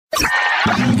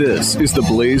This is the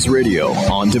Blaze Radio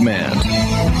on demand.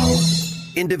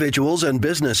 Individuals and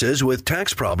businesses with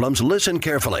tax problems, listen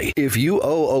carefully. If you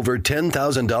owe over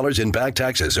 $10,000 in back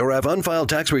taxes or have unfiled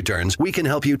tax returns, we can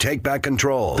help you take back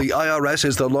control. The IRS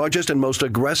is the largest and most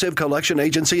aggressive collection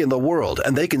agency in the world,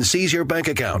 and they can seize your bank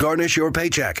account, garnish your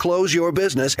paycheck, close your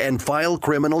business, and file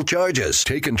criminal charges.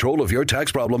 Take control of your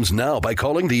tax problems now by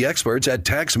calling the experts at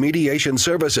Tax Mediation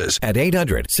Services at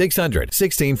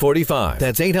 800-600-1645.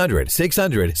 That's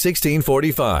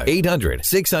 800-600-1645.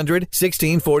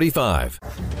 800-600-1645.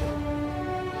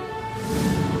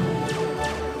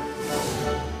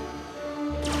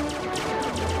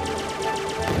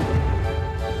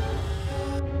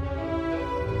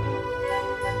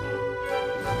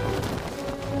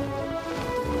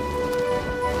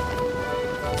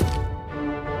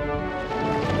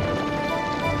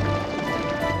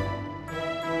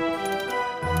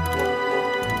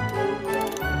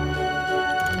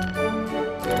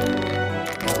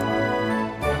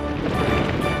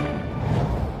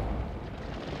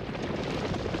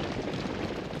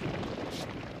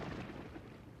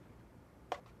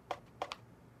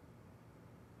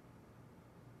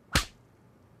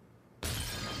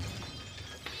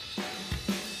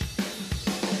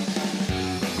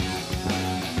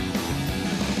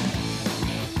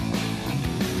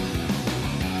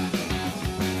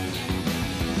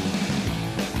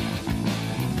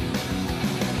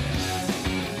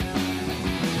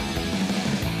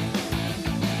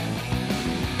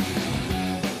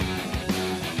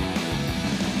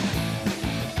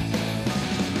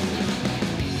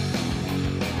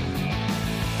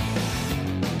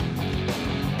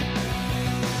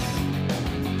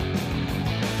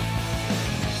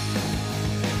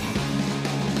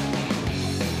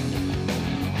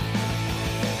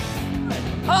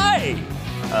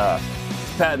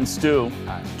 Pat and Stu,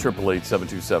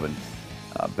 888-727.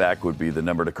 Back would be the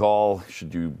number to call,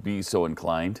 should you be so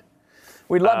inclined.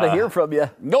 We'd love to hear from you.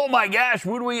 Oh my gosh,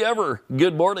 would we ever?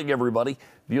 Good morning, everybody.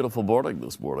 Beautiful morning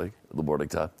this morning, the morning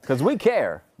time. Because we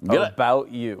care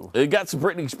about you. We got some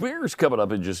Britney Spears coming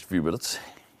up in just a few minutes.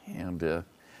 And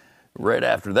right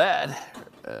after that,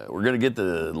 we're going to get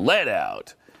the lead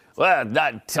out. Well,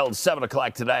 not until 7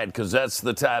 o'clock tonight, because that's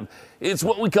the time. It's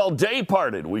what we call day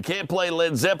parted. We can't play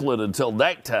Led Zeppelin until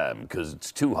nighttime, because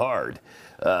it's too hard.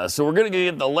 So we're going to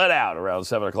get the let out around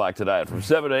 7 o'clock tonight, from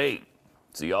 7 to 8.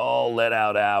 It's the all let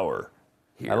out hour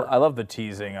here. I love the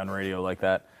teasing on radio like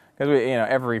that. Because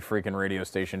every freaking radio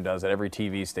station does it. Every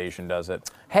TV station does it.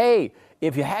 Hey,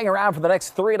 if you hang around for the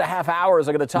next 3.5 hours,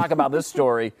 I'm going to talk about this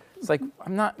story. It's like, you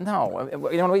don't want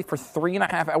to wait for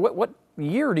 3.5 hours. What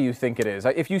year do you think it is?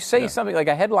 If you say something like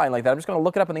a headline like that, I'm just going to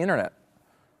look it up on the internet.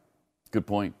 Good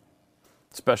point.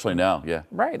 Especially now, yeah.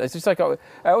 Right. It's just like, I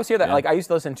always hear that. Yeah. Like, I used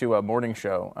to listen to a morning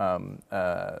show,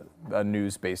 a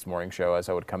news-based morning show as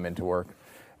I would come into work.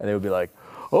 And they would be like,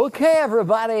 okay,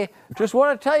 everybody, just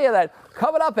want to tell you that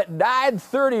coming up at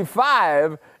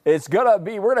 9:35, it's going to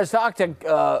be, we're going to talk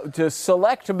to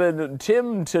Selectman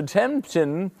Tim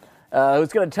Tempton,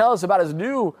 who's going to tell us about his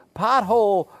new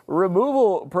pothole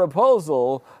removal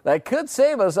proposal that could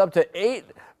save us up to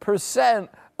 8%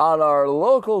 on our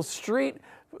local street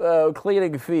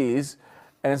cleaning fees.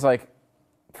 And it's like,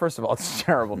 first of all, it's a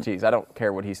terrible tease. I don't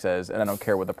care what he says, and I don't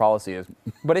care what the policy is.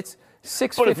 But it's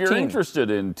 6:15. But if you're interested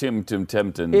in Tim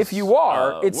Tempton, if you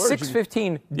are, it's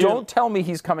 6:15. Don't tell me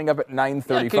he's coming up at 9:35.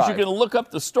 Yeah, because you can look up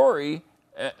the story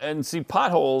and see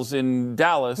potholes in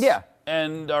Dallas. Yeah.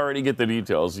 And already get the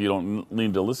details. You don't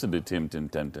need to listen to Tim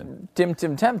Tempton. Tim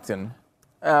Tempton.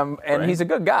 And right? He's a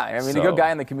good guy. I mean, a good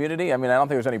guy in the community. I mean, I don't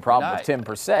think there's any problem with Tim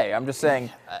per se. I'm just saying.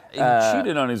 He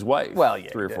cheated on his wife 3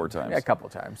 or 4 times. Yeah, a couple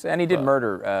of times. And he did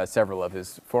murder several of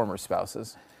his former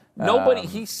spouses. Nobody,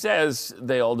 he says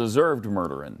they all deserved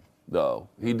murdering, though.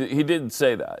 He did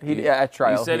say that. At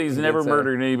trial. He said he's never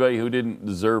murdered anybody who didn't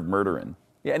deserve murdering.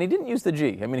 Yeah, and he didn't use the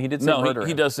G. I mean, he did say murdering. No,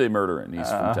 he does say murdering. He's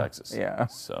from Texas. Yeah.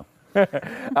 So.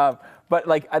 But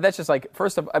that's just like,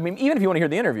 first of all, I mean, even if you want to hear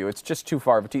the interview, it's just too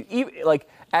far of a tease. Like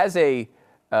as a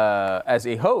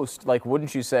host, like,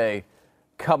 wouldn't you say,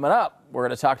 coming up, we're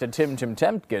going to talk to Tim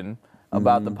Tempton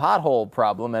about the pothole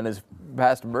problem and his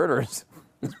past murders,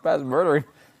 his past murdering.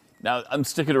 Now I'm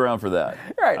sticking around for that.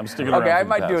 Right. I'm sticking around. Okay, I for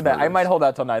might do that. Murders. I might hold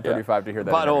out till 9:35 to hear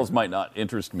that. Potholes might not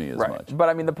interest me as much. But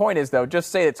I mean, the point is though,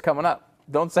 just say it's coming up.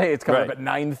 Don't say it's coming up at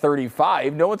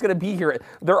 9:35. No one's going to be here.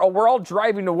 We're all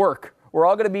driving to work. We're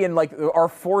all going to be in like our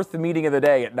 4th meeting of the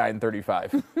day at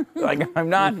 9:35. Like I'm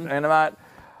not.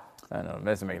 I don't know. It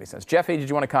doesn't make any sense. Jeffy, did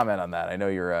you want to comment on that? I know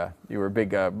you were a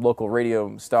big local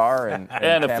radio star and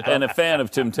a fan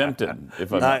of Tim Tempton,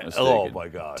 if I'm not mistaken. Oh my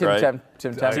God! Tim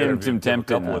Tempton. A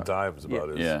couple of times about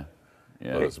it. Yeah.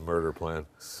 Yeah. about his murder plan.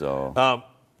 So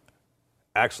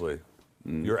Actually,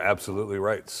 you're absolutely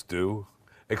right, Stu.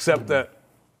 Except that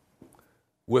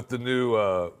with the new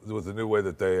way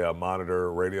that they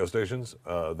monitor radio stations,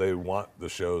 they want the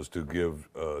shows to give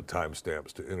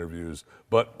timestamps to interviews,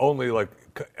 but only like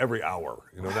every hour.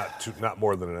 Not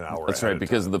more than an hour. that's right,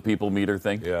 because of the people meter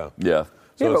thing. Yeah. Yeah.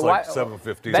 So Yeah, it's but like why-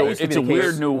 7:50. That So used to it's be a the weird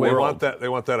case. new they world.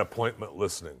 want that appointment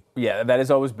listening. Yeah, that is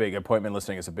always big. Appointment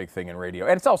listening is a big thing in radio,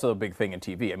 and it's also a big thing in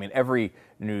TV. I mean, every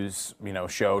news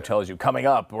show tells you coming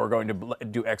up we're going to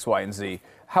do X, Y, and Z.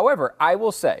 However, I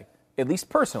will say, at least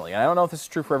personally, and I don't know if this is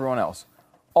true for everyone else,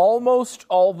 almost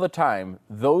all the time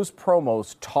those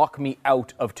promos talk me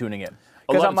out of tuning in.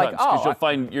 A lot I'm of like, times, because you'll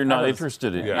find you're not know.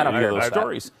 interested in Yeah, any of those I-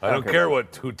 stories. I don't care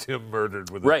who Tim murdered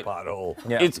with Right. his pothole.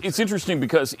 Yeah. It's interesting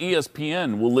because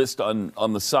ESPN will list on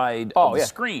the side of the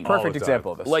screen. All Perfect the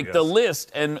example time. of this. Like Yes. the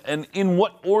list and in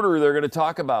what order they're going to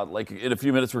talk about. Like in a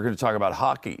few minutes, we're going to talk about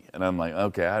hockey. And I'm like,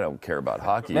 okay, I don't care about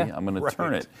hockey. Yeah. I'm going to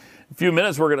turn it. In a few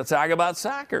minutes, we're going to talk about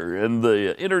soccer and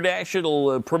the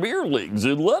international Premier Leagues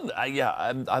in London.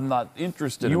 I'm not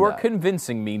interested in You are that.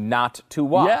 convincing me not to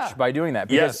watch by doing that.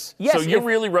 Because, Yes. So you if-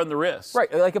 really run the risk.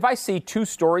 Right, like if I see 2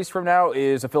 stories from now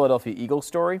is a Philadelphia Eagles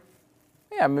story,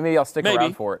 yeah, maybe I'll stick Maybe.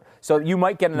 around for it. So you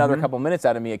might get another couple minutes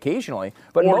out of me occasionally,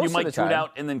 but Or most you of might the tune time,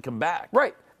 out and then come back.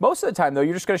 Right, most of the time though,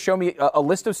 you're just going to show me a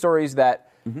list of stories that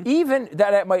even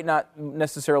that I might not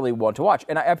necessarily want to watch.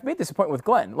 And I've made this point with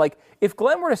Glenn. Like if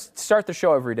Glenn were to start the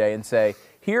show every day and say,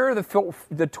 here are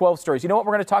the 12 stories. You know what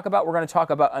we're going to talk about? We're going to talk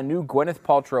about a new Gwyneth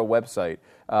Paltrow website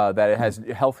that it has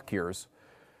health cures.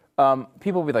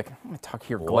 People will be like, I'm going to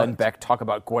hear Glenn Beck talk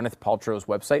about Gwyneth Paltrow's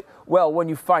website. Well, when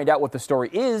you find out what the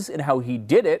story is and how he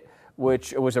did it,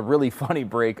 which was a really funny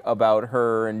break about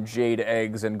her and Jade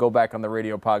Eggs, and go back on the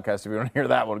radio podcast if you want to hear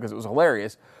that one because it was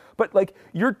hilarious. But like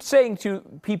you're saying to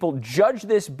people, judge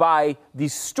this by the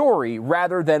story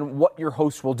rather than what your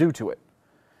host will do to it.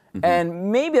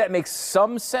 And maybe that makes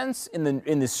some sense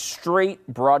in the straight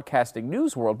broadcasting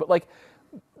news world, but like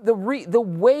the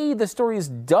way the story is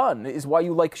done is why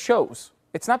you like shows.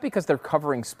 It's not because they're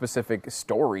covering specific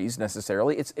stories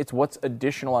necessarily. It's what's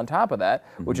additional on top of that,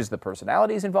 which is the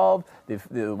personalities involved,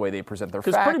 the way they present their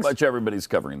facts. Because pretty much everybody's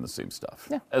covering the same stuff,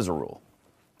 as a rule.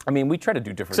 I mean, we try to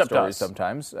do different Except stories us.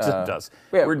 sometimes. Except us.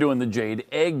 Yeah. We're doing the Jade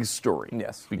Egg story.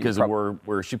 Yes. Because You of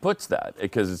where she puts that,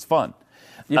 because it's fun.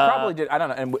 You probably did. I don't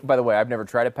know. And by the way, I've never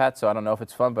tried it, Pat, so I don't know if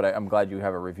it's fun, but I'm glad you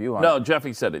have a review on it. No,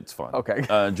 Jeffy said it's fun.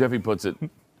 Okay. Jeffy puts it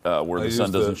where the sun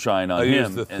use doesn't shine on I him.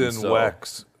 use the and thin so-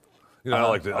 wax. I don't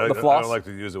like to. I floss? don't like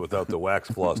to use it without the wax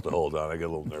floss to hold on. I get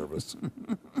a little nervous.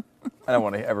 I don't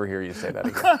want to ever hear you say that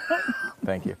again.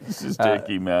 Thank you. This is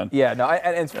sticky, man. Yeah, no,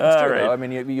 and it's true, All though. right. I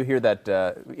mean, you hear that,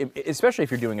 especially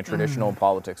if you're doing a traditional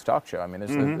politics talk show. I mean,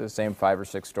 there's the same 5 or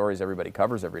 6 stories everybody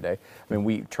covers every day. I mean,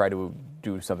 we try to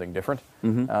do something different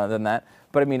than that.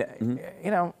 But I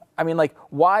mean, like,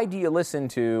 why do you listen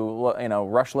to,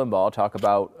 Rush Limbaugh talk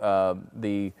about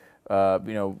the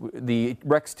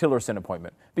Rex Tillerson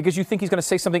appointment? Because you think he's going to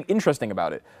say something interesting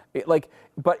about it.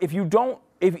 But if you don't,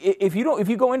 if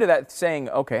you go into that saying,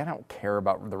 okay, I don't care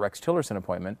about the Rex Tillerson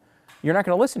appointment, you're not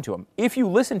going to listen to him. If you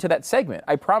listen to that segment,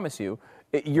 I promise you,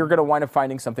 you're going to wind up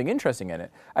finding something interesting in it.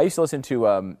 I used to listen to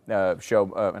a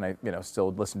show, and I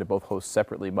still listen to both hosts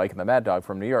separately, Mike and the Mad Dog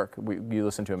from New York. You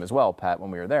listened to him as well, Pat,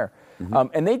 when we were there.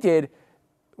 And they did,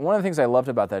 one of the things I loved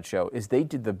about that show is they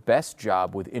did the best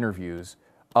job with interviews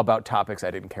about topics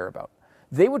I didn't care about.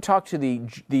 They would talk to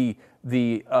the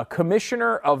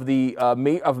commissioner of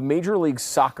of Major League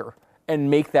Soccer and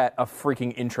make that a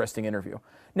freaking interesting interview.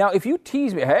 Now, if you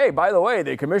tease me, hey, by the way,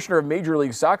 the commissioner of Major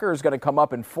League Soccer is going to come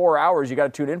up in 4 hours, you got to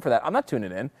tune in for that. I'm not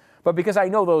tuning in. But because I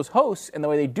know those hosts and the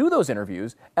way they do those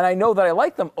interviews, and I know that I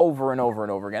like them over and over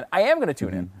and over again, I am going to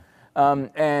tune in.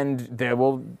 And they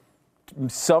will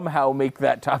somehow make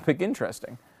that topic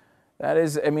interesting.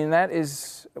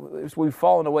 We've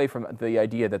fallen away from the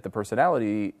idea that the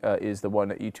personality is the one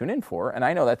that you tune in for. And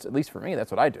I know that's, at least for me,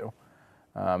 that's what I do.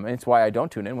 And it's why I don't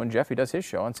tune in when Jeffy does his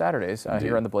show on Saturdays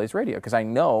here on the Blaze Radio, because I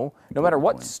know no matter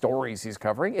what stories he's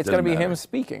covering, it's going to be him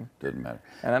speaking. Doesn't matter.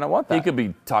 And I don't want that. He could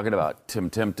be talking about Tim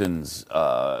Timpton's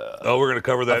We're going to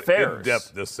cover that affairs. in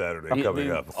depth this Saturday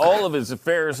coming up. All of his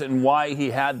affairs and why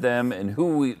he had them and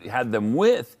who he had them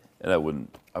with, and I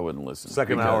wouldn't listen.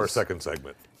 Second hour, because- second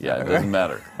segment. Yeah, it doesn't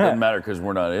matter. Doesn't matter because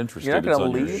we're not interested. You're not It's going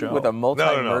on to your lead show. with a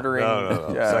multi-murdering...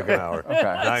 No. Second hour. Okay.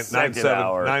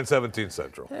 9:17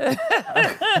 Central.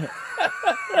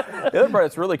 The other part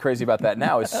that's really crazy about that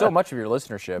now is so much of your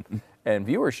listenership and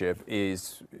viewership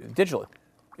is digitally.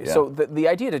 Yeah. So the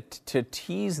idea to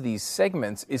tease these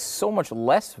segments is so much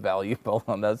less valuable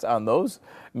on those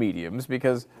mediums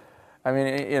because I mean,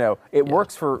 it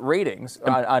works for ratings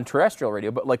on terrestrial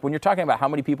radio, but like when you're talking about how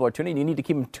many people are tuning in, you need to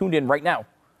keep them tuned in right now.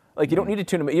 Like you don't need to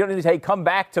tune them. You don't need to say, hey, come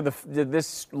back to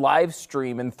this live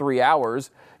stream in 3 hours.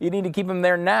 You need to keep them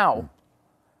there now.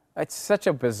 It's such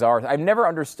a bizarre. I've never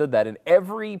understood that, and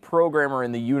every programmer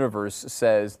in the universe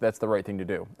says that's the right thing to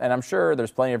do. And I'm sure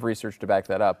there's plenty of research to back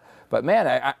that up. But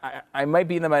man, I might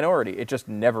be in the minority. It just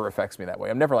never affects me that way.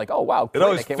 I'm never like, oh wow, great,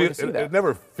 I can't wait to see that. It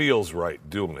never feels right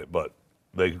doing it, but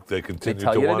they continue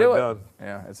tell to you want to do it it.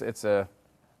 done.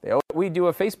 Yeah, we do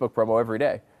a Facebook promo every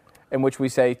day, in which we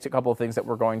say a couple of things that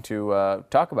we're going to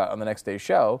talk about on the next day's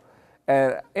show.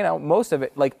 And most of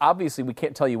it, like obviously, we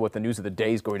can't tell you what the news of the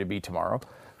day is going to be tomorrow,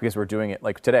 because we're doing it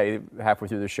like today, halfway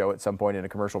through the show, at some point in a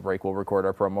commercial break, we'll record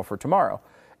our promo for tomorrow.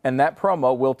 And that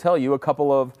promo will tell you a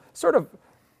couple of sort of,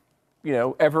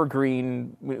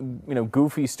 evergreen,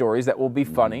 goofy stories that will be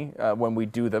funny when we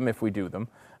do them, if we do them,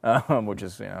 which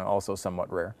is also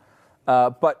somewhat rare.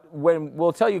 But when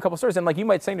we'll tell you a couple stories, and like you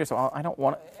might say to yourself,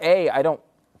 I don't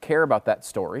care about that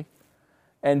story.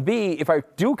 And B, if I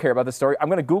do care about the story, I'm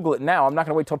going to Google it now. I'm not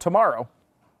going to wait till tomorrow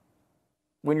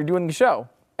when you're doing the show.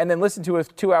 And then listen to a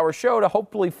 2-hour show to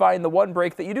hopefully find the one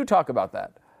break that you do talk about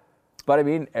that. But I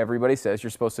mean, everybody says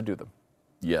you're supposed to do them.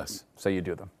 Yes. So you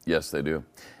do them. Yes, they do.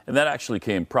 And that actually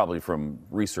came probably from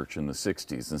research in the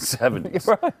 60s and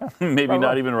 70s. Maybe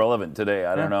not even relevant today.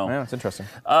 I don't know. Yeah, it's interesting.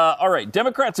 All right.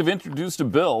 Democrats have introduced a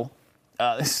bill.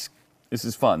 This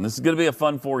is fun. This is going to be a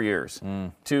fun 4 years.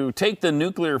 To take the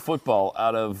nuclear football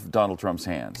out of Donald Trump's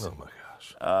hands. Oh, my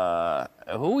gosh.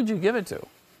 Who would you give it to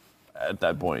at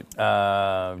that point?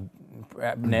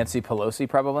 Nancy Pelosi,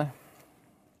 probably.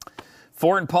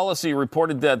 Foreign Policy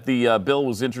reported that the bill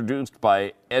was introduced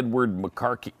by Edward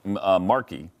Markey.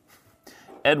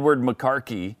 Edward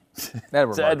Markey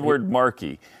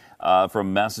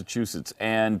from Massachusetts,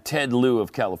 and Ted Lieu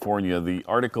of California. The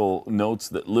article notes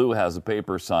that Lieu has a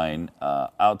paper sign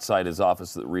outside his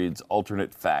office that reads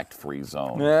 "Alternate Fact-Free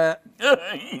Zone."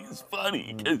 He's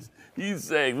funny because he's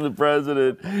saying the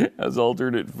president has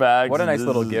alternate facts. What a nice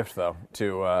little gift, though,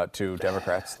 to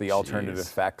Democrats, the alternative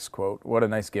facts quote. What a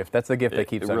nice gift. That's the gift that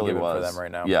keeps on giving for them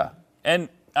right now. Yeah. And,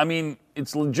 I mean,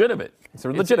 it's legitimate. It's a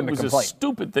legitimate complaint. It was a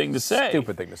stupid thing to say.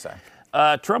 Stupid thing to say.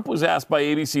 Trump was asked by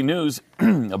ABC News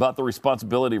about the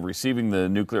responsibility of receiving the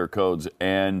nuclear codes,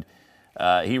 and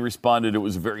he responded, it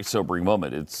was a very sobering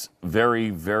moment. It's very,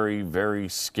 very, very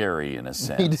scary in a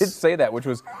sense. He did say that, which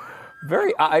was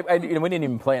very... we didn't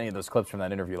even play any of those clips from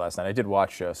that interview last night. I did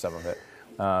watch some of it.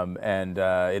 And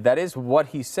that is what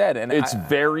he said. And it's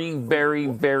very, very,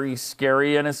 very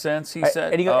scary in a sense, he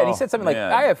said. And he said something like,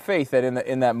 I have faith that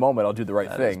in that moment I'll do the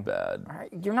right thing. That is bad.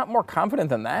 Right, you're not more confident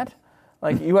than that?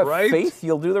 Like, you have faith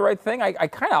you'll do the right thing? I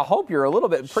kind of hope you're a little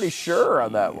bit pretty sure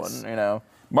on that one,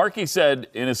 Markey said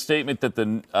in a statement that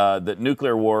that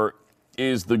nuclear war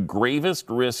is the gravest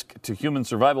risk to human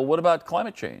survival. What about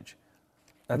climate change?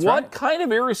 That's what right. kind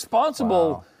of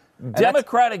irresponsible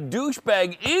Democratic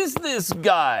douchebag is this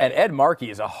guy? And Ed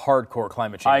Markey is a hardcore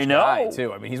climate change guy,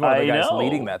 too. I mean, he's one of the guys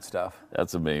leading that stuff.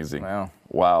 That's amazing.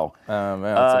 Wow.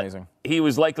 That's amazing. He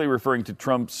was likely referring to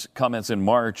Trump's comments in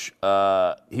March.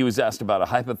 He was asked about a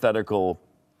hypothetical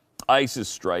ISIS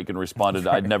strike and responded,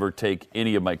 I'd never take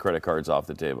any of my credit cards off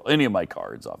the table. Any of my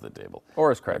cards off the table.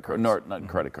 Or his credit cards. Not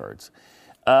credit cards.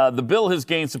 The bill has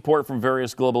gained support from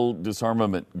various global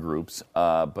disarmament groups.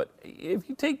 But if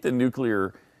you take the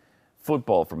nuclear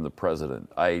football from the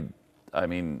president, I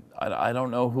mean, I don't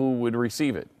know who would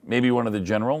receive it. Maybe one of the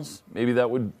generals. Maybe that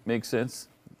would make sense.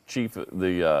 Chief,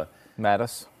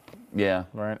 Mattis. Yeah.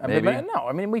 Right. Maybe.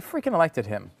 I mean, we freaking elected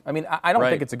him. I mean, I don't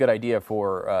think it's a good idea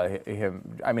for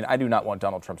him. I mean, I do not want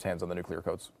Donald Trump's hands on the nuclear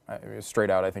codes. Straight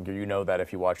out, I think you know that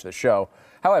if you watch the show.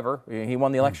 However, he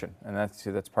won the election, and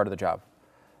that's part of the job.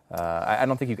 I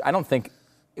don't think.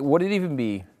 Would it even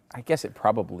be? I guess it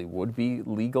probably would be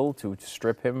legal to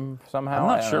strip him somehow. I'm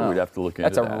not sure. We'd have to look into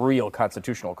that. That's a real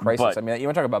constitutional crisis. But, I mean, you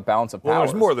want to talk about balance of power. Well,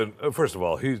 there's more than. First of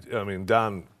all,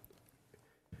 Don.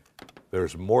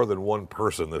 There's more than one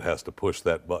person that has to push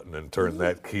that button and turn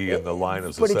that key in the line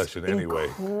of secession anyway.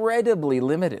 It's incredibly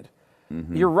limited.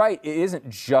 Mm-hmm. You're right. It isn't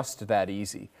just that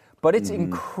easy. But it's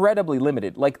incredibly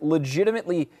limited. Like,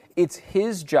 legitimately, it's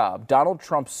his job, Donald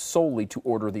Trump, solely to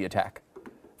order the attack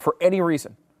for any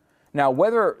reason. Now,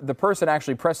 whether the person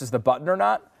actually presses the button or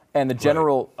not, and the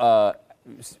general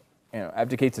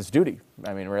abdicates his duty,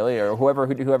 I mean, really, or whoever,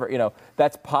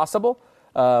 that's possible.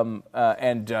 There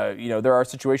are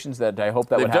situations that I hope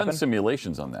that would happen. They've done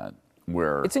simulations on that.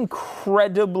 Where it's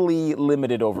incredibly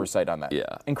limited oversight on that. Yeah.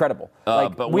 Incredible.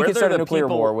 But we could start a nuclear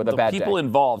war with a bad day. The people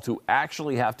involved who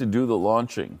actually have to do the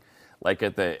launching, like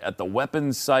at the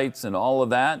weapons sites and all of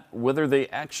that, whether they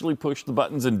actually push the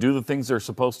buttons and do the things they're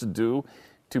supposed to do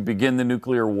to begin the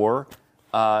nuclear war.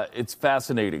 It's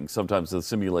fascinating sometimes the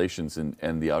simulations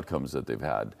and the outcomes that they've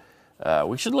had.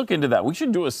 We should look into that. We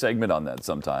should do a segment on that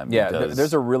sometime. Yeah,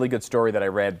 there's a really good story that I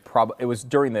read. It was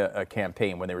during the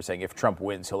campaign when they were saying if Trump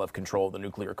wins, he'll have control of the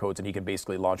nuclear codes and he can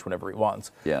basically launch whenever he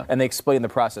wants. Yeah. And they explain the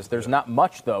process. There's not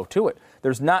much, though, to it.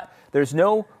 There's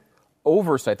no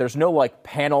oversight. There's no, like,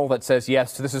 panel that says,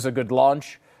 yes, this is a good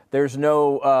launch. There's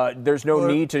no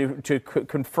need to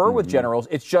confer with generals.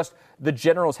 It's just the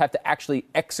generals have to actually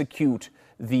execute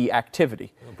the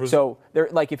activity. So,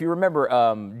 like, if you remember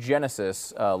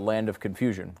Genesis, Land of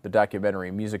Confusion, the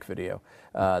documentary music video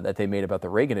that they made about the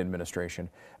Reagan administration,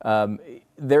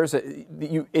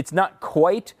 it's not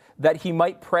quite that he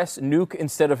might press nuke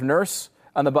instead of nurse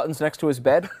on the buttons next to his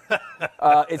bed.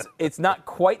 It's not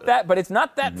quite that, but it's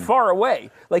not that far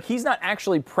away. Like, he's not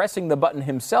actually pressing the button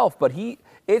himself, but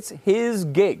it's his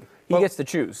gig. He gets to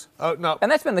choose. No, and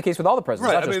that's been the case with all the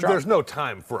presidents, right. not just Trump. There's no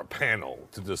time for a panel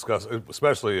to discuss,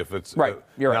 especially if it's... Right,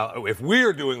 you're right. Now, if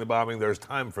we're doing the bombing, there's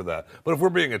time for that. But if we're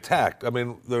being attacked,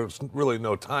 there's really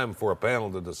no time for a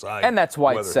panel to decide. And that's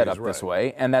why it's set up this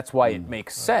way, and that's why it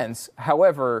makes sense.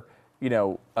 However, there's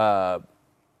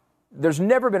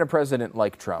never been a president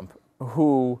like Trump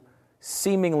who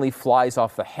seemingly flies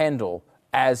off the handle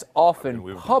as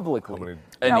often publicly.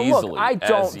 And now, easily. Look,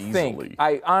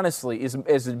 I honestly,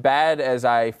 as bad as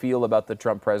I feel about the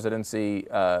Trump presidency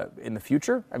in the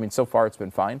future, so far it's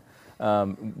been fine,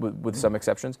 with some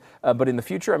exceptions. But in the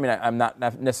future, I'm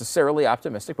not necessarily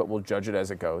optimistic, but we'll judge it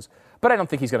as it goes. But I don't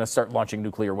think he's going to start launching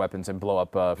nuclear weapons and blow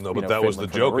up. No, but that was the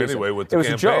joke anyway with the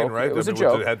campaign, joke. right? It was a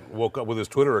joke. Woke up with his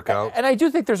Twitter account. And I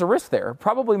do think there's a risk there,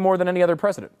 probably more than any other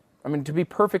president. To be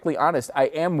perfectly honest, I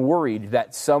am worried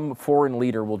that some foreign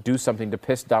leader will do something to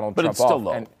piss Donald Trump off. But it's still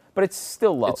low. But it's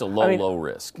still low. It's a low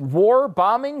risk. War,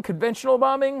 bombing, conventional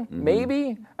bombing,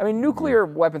 maybe. Nuclear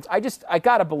weapons. I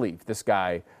gotta believe this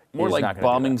guy. More is like not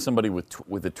bombing somebody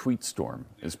with a tweet storm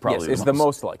is probably the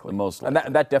most likely. The most likely.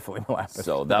 And that definitely will happen.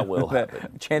 So that will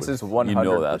happen. Chances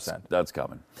 100%. That's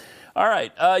coming. All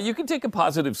right, you can take a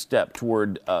positive step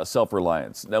toward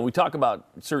self-reliance. Now, we talk about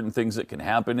certain things that can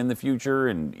happen in the future,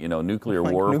 and nuclear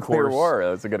war. Nuclear of course. war.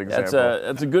 That's a good example.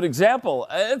 That's a good example.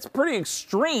 It's pretty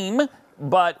extreme,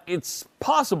 but it's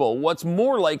possible. What's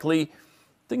more likely?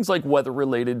 Things like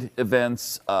weather-related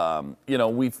events.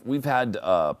 We've had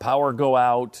power go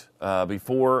out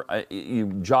before,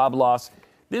 job loss.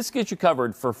 This gets you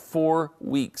covered for 4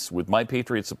 weeks with My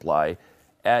Patriot Supply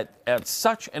at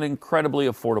such an incredibly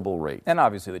affordable rate. And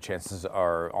obviously the chances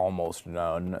are almost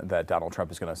none that Donald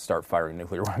Trump is going to start firing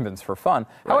nuclear weapons for fun.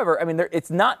 Right. However, it's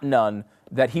not none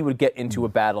that he would get into a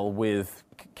battle with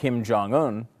Kim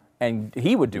Jong-un and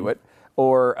he would do it.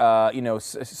 Or,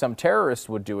 some terrorists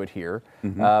would do it here.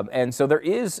 And so there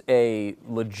is a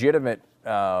legitimate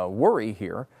worry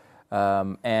here.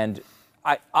 And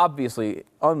obviously,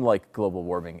 unlike global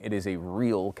warming, it is a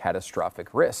real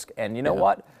catastrophic risk. And you know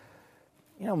what?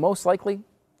 Most likely,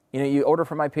 you order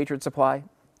from My Patriot Supply,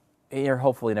 you're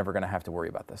hopefully never going to have to worry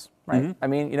about this, right?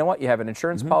 You know what? You have an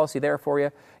insurance policy there for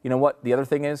you. You know what? The other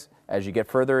thing is, as you get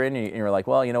further in, you're like,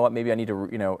 well, you know what? Maybe I need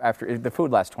to, after the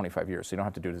food lasts 25 years, so you don't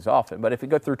have to do this often. But if you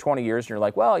go through 20 years and you're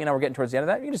like, well, we're getting towards the end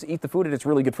of that, you just eat the food and it's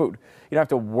really good food. You don't have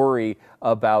to worry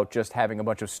about just having a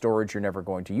bunch of storage you're never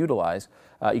going to utilize.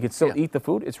 You can still eat the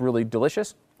food. It's really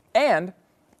delicious. And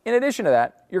in addition to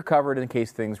that, you're covered in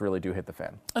case things really do hit the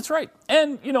fan. That's right.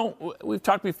 And, we've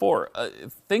talked before,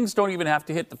 things don't even have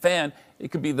to hit the fan. It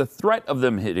could be the threat of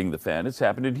them hitting the fan. It's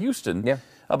happened in Houston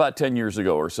about 10 years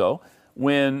ago or so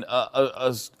when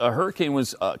a hurricane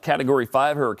was, a Category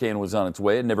 5 hurricane was on its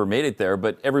way. It never made it there,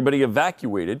 but everybody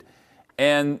evacuated.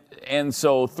 And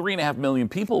so 3.5 million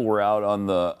people were out on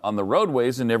the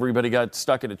roadways, and everybody got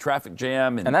stuck in a traffic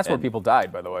jam. And that's where people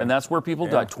died, by the way. And that's where people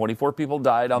died. 24 people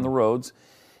died on the roads.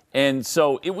 And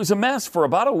so it was a mess for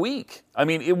about a week.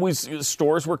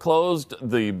 Stores were closed,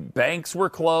 the banks were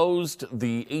closed,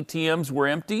 the ATMs were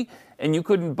empty, and you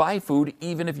couldn't buy food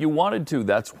even if you wanted to.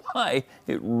 That's why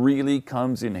it really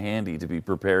comes in handy to be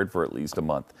prepared for at least a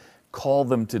month. Call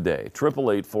them today,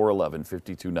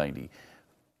 888-411-5290,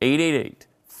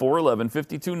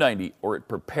 888-411-5290, or at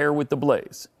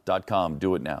preparewiththeblaze.com.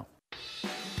 Do it now.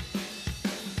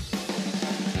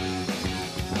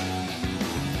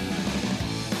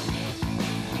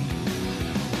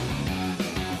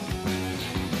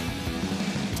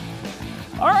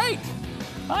 All right.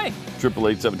 Hi.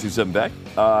 888-727-BECK.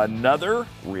 Another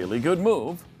really good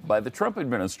move by the Trump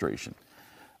administration.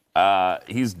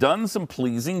 He's done some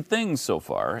pleasing things so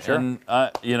far. Sure.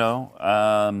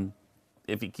 And,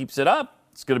 if he keeps it up,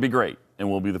 it's going to be great. And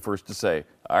we'll be the first to say,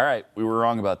 all right, we were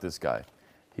wrong about this guy.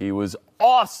 He was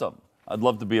awesome. I'd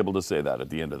love to be able to say that at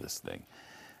the end of this thing.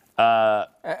 There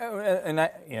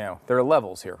are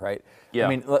levels here, right? Yeah. I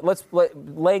mean,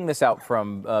 laying this out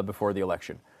from before the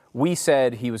election, we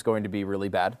said he was going to be really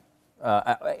bad.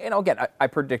 I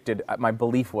predicted, my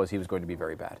belief was he was going to be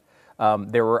very bad.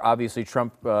 There were obviously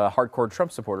hardcore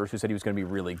Trump supporters who said he was going to be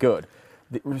really good.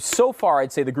 So far,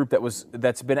 I'd say the group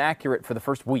that's been accurate for the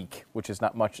first week, which is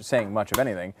not saying much of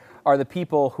anything, are the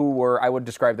people who I would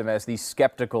describe them as the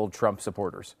skeptical Trump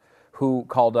supporters, who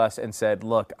called us and said,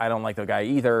 look, I don't like the guy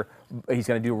either. He's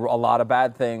going to do a lot of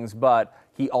bad things, but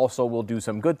he also will do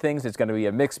some good things. It's going to be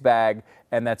a mixed bag,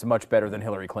 and that's much better than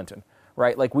Hillary Clinton,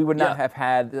 right? Like, we would not have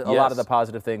had a lot of the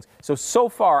positive things. So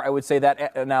far, I would say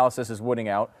that analysis is winning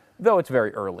out, though it's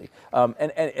very early.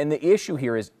 And the issue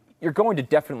here is you're going to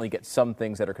definitely get some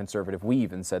things that are conservative. We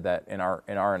even said that in our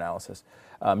analysis.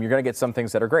 You're going to get some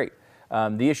things that are great.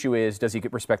 The issue is, does he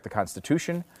respect the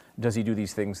Constitution? Does he do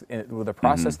these things with a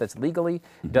process that's legally?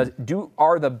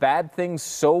 Are the bad things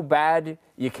so bad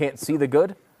you can't see the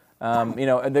good? And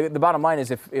the bottom line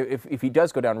is, if he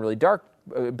does go down really dark,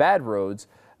 bad roads,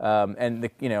 and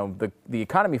the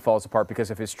economy falls apart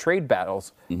because of his trade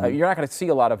battles, you're not going to see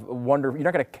a lot of wonder. You're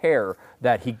not going to care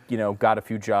that he got a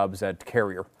few jobs at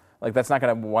Carrier. Like, that's not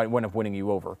going to wind up winning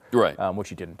you over, right? Which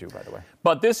he didn't do, by the way.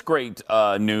 But this great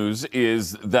news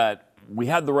is that we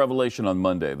had the revelation on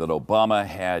Monday that Obama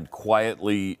had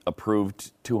quietly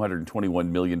approved $221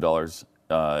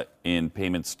 million in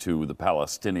payments to the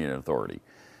Palestinian Authority.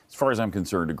 As far as I'm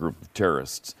concerned, a group of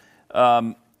terrorists.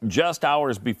 Just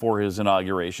hours before his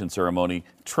inauguration ceremony,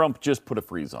 Trump just put a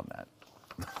freeze on that.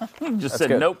 He just said,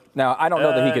 good. Nope. Now, I don't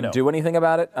know that he can do anything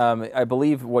about it. I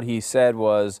believe what he said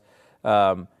was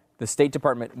the State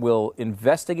Department will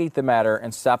investigate the matter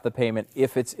and stop the payment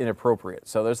if it's inappropriate.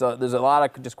 So there's a lot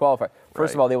of disqualifiers.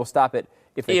 First of all, they will stop it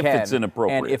if they can. If it's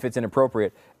inappropriate. And if it's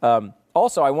inappropriate.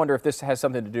 Also, I wonder if this has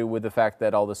something to do with the fact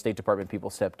that all the State Department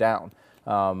people stepped down.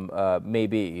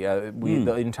 Maybe.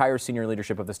 The entire senior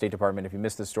leadership of the State Department, if you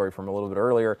missed this story from a little bit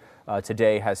earlier,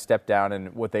 today has stepped down,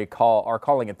 and what they are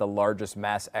calling it the largest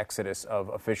mass exodus of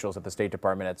officials at the State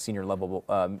Department at senior level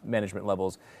management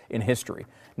levels in history.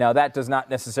 Now, that does not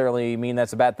necessarily mean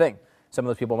that's a bad thing. Some of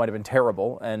those people might have been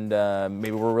terrible, and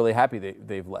maybe we're really happy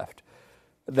they've left.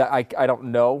 That I don't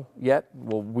know yet.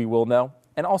 Well, we will know.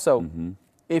 And also,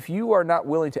 if you are not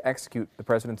willing to execute the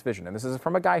president's vision, and this is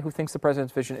from a guy who thinks the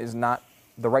president's vision is not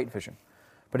the right vision,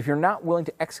 but if you're not willing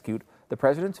to execute the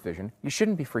president's vision, you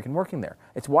shouldn't be freaking working there.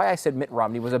 It's why I said Mitt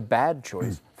Romney was a bad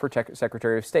choice for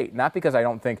Secretary of State. Not because I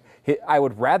don't think I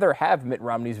would rather have Mitt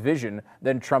Romney's vision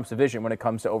than Trump's vision when it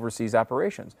comes to overseas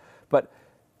operations. But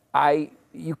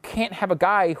you can't have a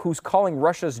guy who's calling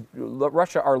Russia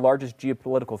our largest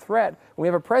geopolitical threat when we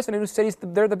have a president who says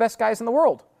they're the best guys in the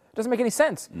world. It doesn't make any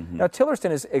sense. Now,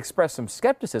 Tillerson has expressed some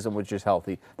skepticism, which is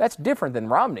healthy. That's different than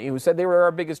Romney, who said they were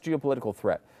our biggest geopolitical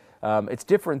threat. It's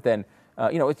different than,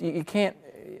 you can't,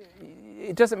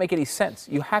 it doesn't make any sense.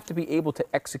 You have to be able to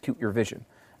execute your vision.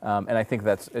 And I think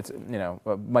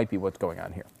might be what's going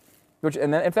on here.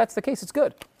 And then if that's the case, it's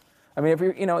good. I mean,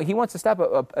 if he wants to stop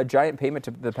a giant payment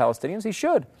to the Palestinians, he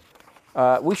should.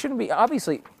 We shouldn't be,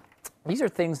 obviously. These are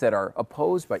things that are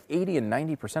opposed by 80 and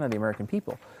 90% of the American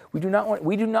people. We do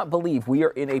not believe we are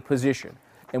in a position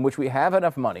in which we have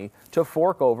enough money to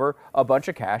fork over a bunch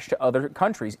of cash to other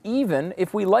countries, even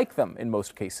if we like them in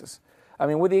most cases. I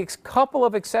mean, with a couple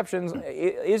of exceptions,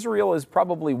 Israel is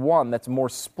probably one that's more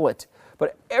split.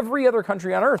 But every other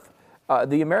country on earth,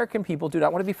 the American people do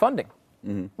not want to be funding.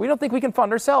 We don't think we can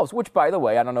fund ourselves, which, by the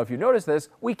way, I don't know if you noticed this,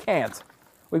 we can't.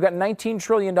 We've got $19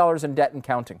 trillion in debt and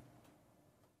counting.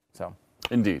 So,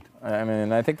 indeed. I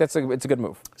mean, I think it's a good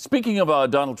move. Speaking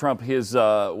of Donald Trump, what is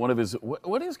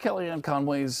Kellyanne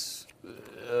Conway's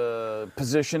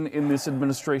position in this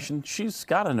administration? She's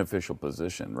got an official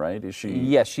position, right? Is she?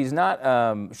 Yes, she's not.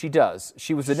 She does.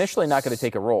 She was initially not going to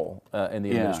take a role in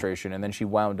the administration, and then she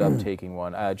wound up taking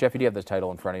one. Jeffy, do you have the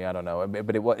title in front of you? I don't know,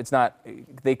 but it's not.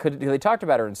 They talked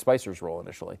about her in Spicer's role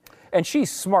initially, and she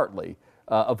smartly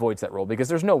avoids that role because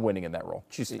there's no winning in that role.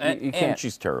 And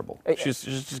she's terrible.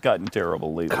 She's gotten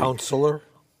terrible lately. Counselor?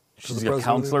 She's a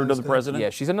counselor to the president? Yeah,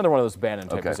 she's another one of those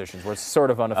Bannon-type positions where it's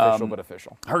sort of unofficial but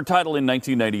official. Her title in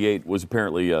 1998 was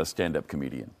apparently a stand-up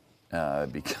comedian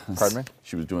because Pardon me?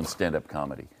 She was doing stand-up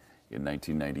comedy in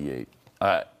 1998.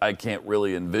 I can't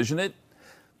really envision it,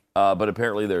 but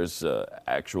apparently there's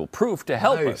actual proof to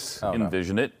help us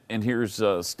envision it. And here's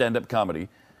stand-up comedy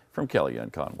from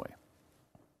Kellyanne Conway.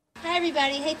 Hi,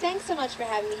 everybody. Hey, thanks so much for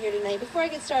having me here tonight. Before I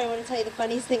get started, I want to tell you the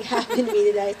funniest thing happened to me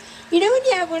today. You know when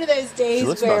you have one of those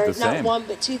days where not one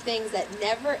but two things that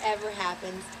never, ever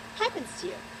happens to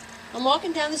you? I'm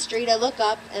walking down the street, I look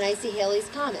up, and I see Halley's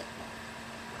Comet.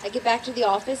 I get back to the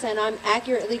office, and I'm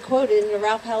accurately quoted in a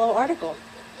Ralph Hallow article.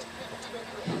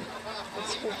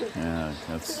 Yeah,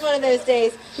 This is one of those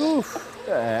days. Oof.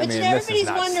 But mean, everybody's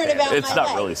wondering about It's my not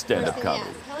leg. really stand-up First thing they comedy.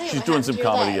 ask, "Kelly, She's what doing happened some to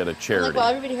your comedy leg?" at a I'm charity. like, well,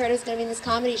 everybody heard I was going to be in this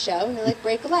comedy show, and they're like,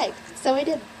 break a leg. So I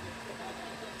did.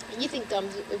 And you think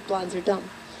blondes are dumb.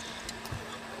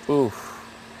 Oof.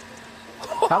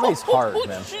 Comedy's hard,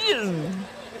 man. She is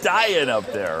dying up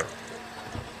there.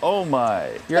 Oh my.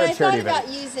 You're But at a charity I thought event. about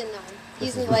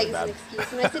using the leg as an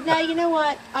excuse. And I said, no, you know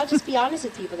what? I'll just be honest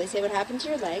with people. They say, what happened to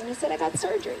your leg? And I said, I got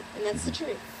surgery. And that's the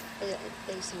truth.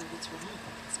 They assume what's wrong.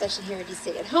 Especially here in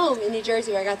DC. At home in New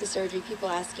Jersey where I got the surgery, people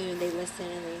ask you and they listen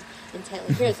and they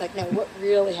intently hear. It's like, no, what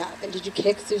really happened? Did you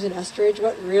kick Susan Estridge?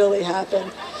 What really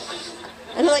happened?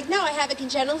 And they're like, no, I have a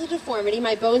congenital deformity.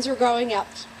 My bones are growing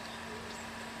out.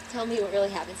 Tell me what really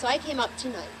happened. So I came up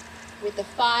tonight with the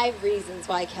 5 reasons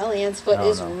why Kellyanne's foot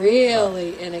is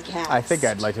really in a cast. I think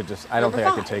I'd like to just. I don't think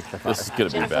I could take the 5. This is going to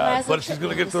be Jennifer bad. Haslet But she's going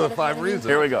to get to the 5 reasons.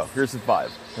 Here we go. Here's the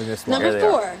 5. Number Here they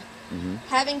 4,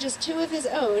 having just 2 of his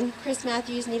own, Chris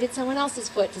Matthews needed someone else's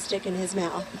foot to stick in his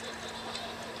mouth.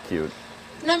 Cute.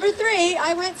 Number 3,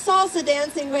 I went salsa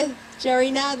dancing with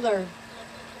Jerry Nadler.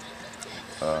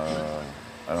 I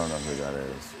don't know who that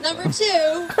is. Number 2,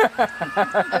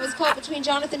 I was caught between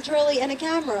Jonathan Turley and a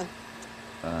camera.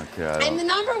 Okay. And the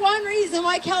number 1 reason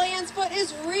why Kellyanne's foot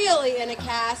is really in a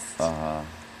cast,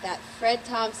 that Fred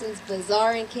Thompson's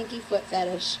bizarre and kinky foot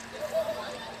fetish.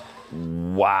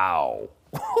 Wow.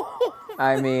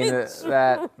 I mean,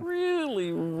 that.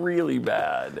 Really, really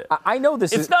bad. I know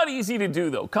this It's is. not easy to do,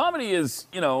 though. Comedy is,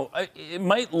 it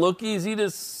might look easy to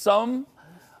some,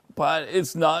 but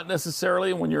it's not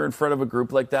necessarily when you're in front of a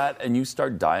group like that and you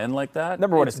start dying like that.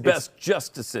 Number one, it's best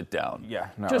just to sit down. Yeah,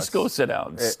 no, just go sit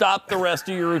down. Stop the rest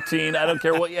of your routine. I don't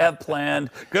care what you have planned.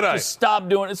 Good night. Just stop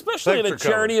doing it, especially Thanks at a for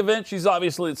coming. charity event. She's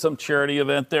obviously at some charity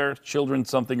event there, children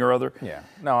something or other. Yeah.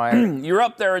 No, You're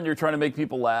up there and you're trying to make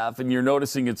people laugh and you're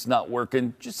noticing it's not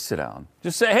working. Just sit down.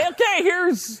 Just say, hey, okay,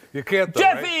 here's You can't, though,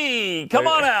 Jeffy, come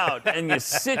on out. And you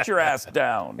sit your ass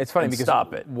down. It's funny and because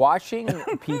stop it. watching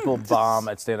people bomb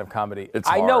at stand-up comedy, It's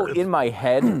I know hard. in my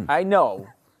head, I know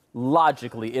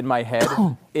logically in my head,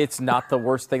 it's not the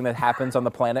worst thing that happens on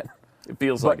the planet. It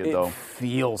feels But like it, though.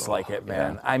 feels like it,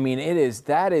 man. yeah. I mean,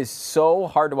 that is so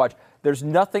hard to watch. There's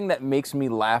nothing that makes me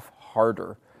laugh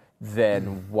harder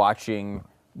than watching,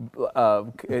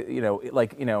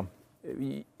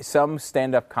 some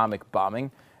stand-up comic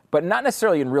bombing, but not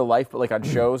necessarily in real life, but like on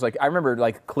shows. Like I remember,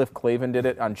 like Cliff Clavin did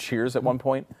it on Cheers at one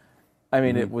point. I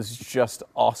mean, it was just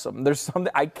awesome. There's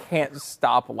something I can't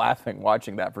stop laughing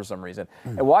watching that for some reason,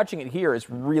 and watching it here is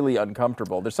really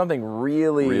uncomfortable. There's something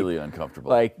really uncomfortable.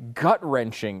 like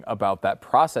gut-wrenching about that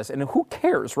process. And who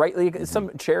cares, right? Like, it's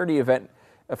some charity event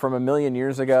from a million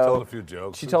years ago. She told a few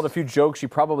jokes. She told a few jokes. She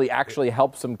probably actually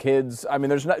helped some kids. I mean,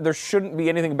 there shouldn't be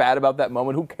anything bad about that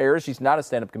moment. Who cares? She's not a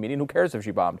stand-up comedian. Who cares if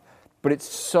she bombed? But it's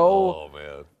so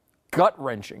man.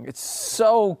 gut-wrenching. It's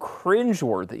so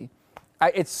cringeworthy.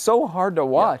 It's so hard to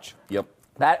watch. Yep.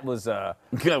 That was That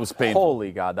was painful.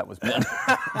 holy God, that was bad.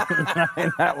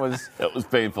 that was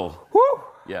painful. whew.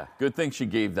 Yeah. Good thing she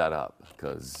gave that up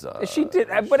because She did,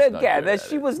 but she's not again, good at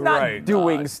she it. was not Right.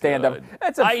 doing Not stand-up. good.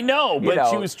 That's I know, you but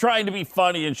she was trying to be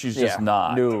funny and she's just Yeah,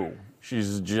 not. no.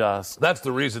 She's just. That's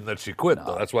the reason that she quit,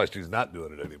 though. That's why she's not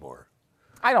doing it anymore.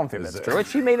 I don't think that's true.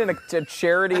 She made a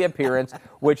charity appearance,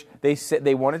 which they said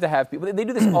they wanted to have people. They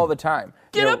do this all the time.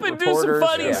 Get up and do some reporters-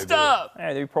 funny yeah, stuff.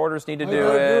 Yeah, the reporters need to All do you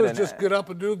gotta it. do is and- just get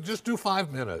up and do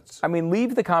 5 minutes. I mean,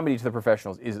 leave the comedy to the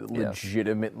professionals is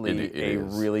legitimately It a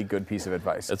is. really good piece of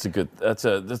advice. That's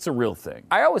a real thing.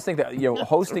 I always think that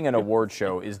hosting an award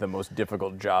show is the most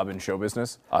difficult job in show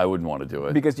business I wouldn't want to do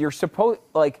it. because you're supposed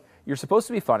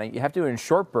to be funny. You have to do it in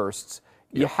short bursts.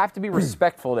 You have to be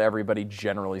respectful to everybody,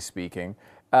 generally speaking.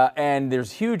 And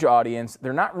there's huge audience.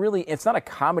 They're not really. It's not a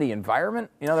comedy environment.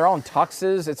 They're all in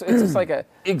tuxes. It's just like a.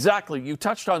 Exactly. You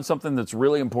touched on something that's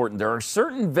really important. There are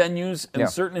certain venues and Yeah.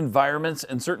 certain environments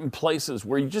and certain places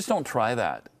where you just don't try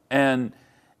that. And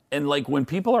like when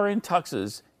people are in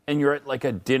tuxes and you're at like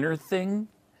a dinner thing,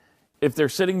 if they're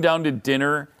sitting down to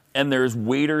dinner and there's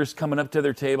waiters coming up to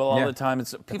their table all Yeah. the time,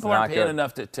 people not aren't paying good.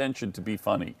 enough attention to be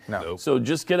funny. No. Nope. So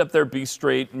just get up there, be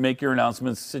straight, and make your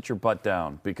announcements, sit your butt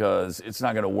down because it's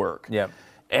not going to work. Yep.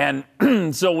 And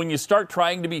so when you start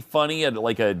trying to be funny at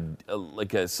like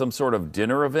some sort of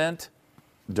dinner event,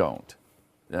 don't.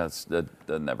 That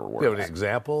never Do you have any works.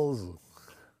 examples?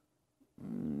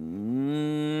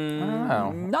 don't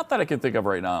know. Not that I can think of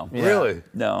right now. Yeah. Really?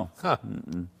 No. Huh. I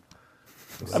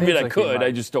mean, I like you could. might.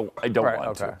 I just don't. I don't Right,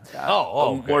 want okay. to.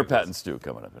 Oh, okay. More Pat and Stu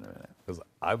coming up in a minute. Because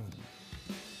I'm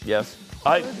Yes.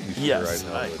 pretty Yes.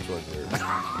 sure I know which one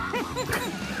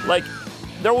you're. Like,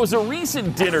 there was a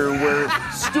recent dinner where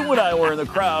Stu and I were in the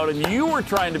crowd, and you were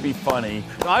trying to be funny,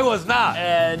 I was not.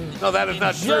 and No, that is it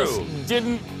not just true.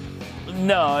 Didn't.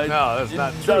 No, No, that's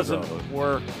not true, Doesn't though.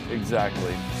 work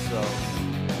exactly. So.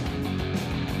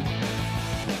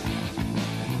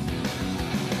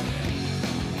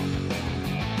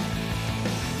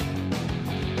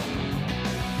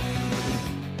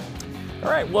 All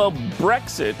right. Well,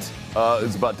 Brexit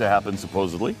is about to happen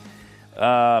supposedly.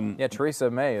 Yeah,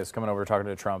 Theresa May is coming over talking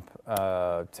to Trump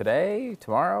today,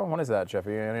 tomorrow. When is that,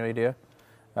 Jeffy? Any idea?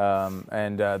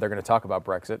 And they're going to talk about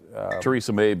Brexit.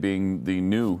 Theresa May being the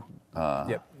new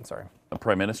Yep. Sorry.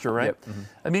 prime minister, right? Yep. Mm-hmm.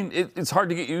 I mean, it's hard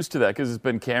to get used to that because it's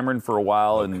been Cameron for a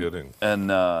while, No kidding. and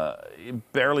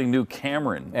barely knew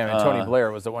Cameron. Yeah, I mean, Tony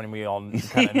Blair was the one we all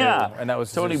kind of Yeah, knew, and that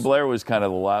was Tony his- Blair was kind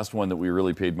of the last one that we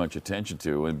really paid much attention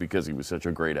to, and because he was such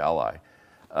a great ally.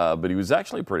 But he was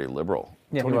actually pretty liberal.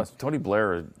 Yeah, he Tony, was. Tony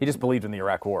Blair. He just believed in the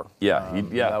Iraq War. Yeah,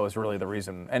 That was really the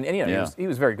reason. And you know, Yeah. he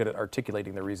was very good at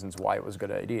articulating the reasons why it was a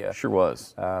good idea. Sure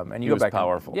was. And He you go was back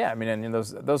powerful. Yeah, I mean, and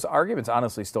those arguments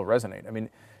honestly still resonate. I mean,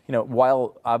 you know,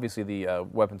 while obviously the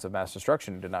weapons of mass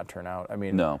destruction did not turn out. I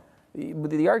mean, No.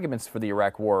 The arguments for the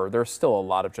Iraq War, there's still a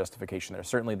lot of justification there.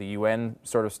 Certainly, the UN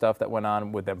sort of stuff that went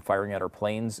on with them firing at our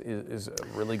planes is a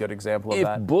really good example of If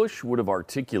that. Bush would have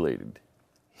articulated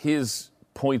his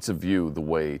points of view the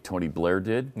way Tony Blair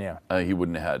did, Yeah. He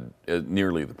wouldn't have had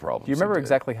nearly the problems. Do you remember he did.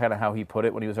 exactly kind of how he put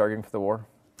it when he was arguing for the war?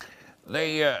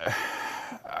 There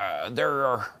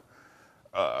are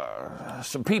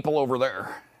some people over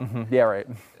there, Yeah, right.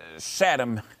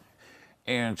 Saddam,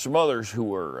 and some others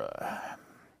who are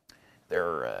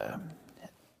they're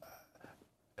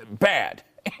bad,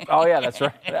 Oh, yeah, that's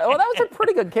right. Well, that was a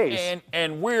pretty good case.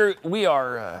 and we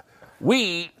are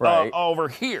Right. over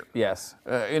here, Yes.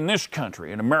 in this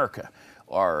country in America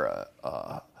are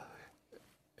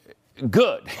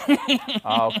good.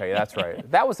 Oh, okay, that's right.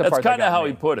 That was the That's part that kinda got how me.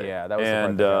 he put it. Yeah, that was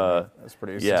And, the part that got me. That was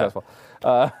pretty yeah. successful.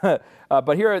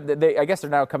 But here, I guess they're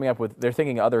now coming up with. They're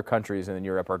thinking other countries in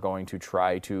Europe are going to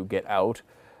try to get out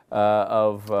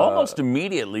of. Almost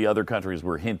immediately, other countries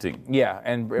were hinting. Yeah,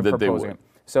 and that they proposing would. it.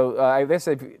 So I guess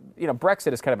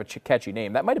Brexit is kind of a catchy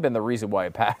name. That might have been the reason why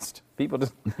it passed. People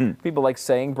like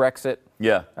saying Brexit.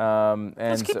 Yeah. And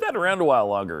Let's keep so- that around a while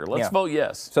longer. Let's Yeah. vote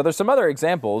yes. So there's some other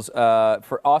examples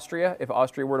for Austria. If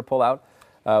Austria were to pull out,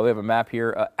 we have a map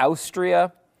here.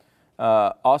 Austria,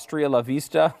 Austria La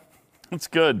Vista. That's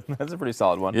good. That's a pretty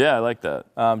solid one. Yeah, I like that.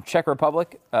 Czech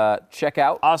Republic, check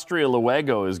out. Austria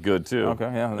Luego is good too. Okay,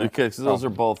 yeah. Because those Oh. are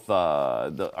both.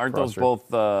 Aren't those Austria.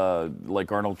 both like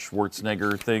Arnold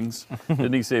Schwarzenegger things?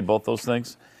 Didn't he say both those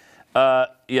things? Yeah,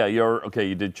 you're okay.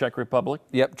 You did Czech Republic.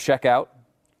 Yep, check out.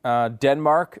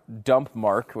 Denmark, dump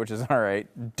mark, which is all right.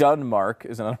 Dunmark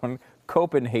is another one.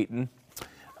 Copenhagen.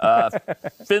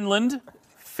 Finland,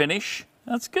 Finnish.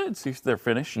 That's good. See, they're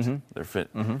finished. Mm-hmm. They're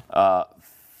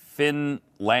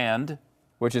Finland.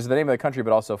 Which is the name of the country,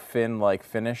 but also Finn, like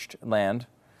finished land.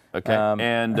 Okay.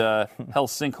 And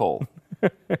Helsinki.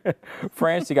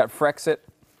 France, you got Frexit,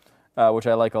 which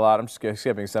I like a lot. I'm just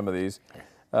skipping some of these.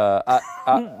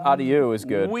 Adieu is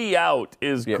good. We out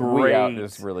is Yeah, great. we out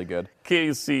is really good.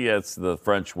 KC, that's the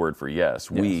French word for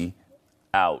yes. We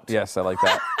out. Yes, I like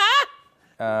that.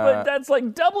 But that's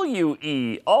like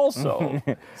W-E also.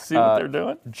 See what they're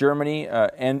doing? Germany,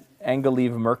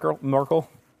 Angelique Merkel.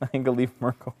 Angelique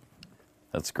Merkel.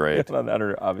 That's great. Not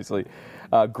her, obviously.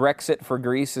 Grexit for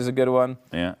Greece is a good one.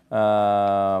 Yeah.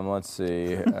 Let's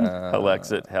see. Hell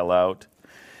exit, hell out.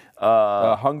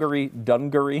 Hungary,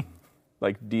 Dungary,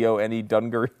 like D-O-N-E,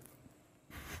 Dungary.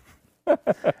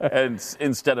 And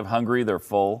instead of hungry, they're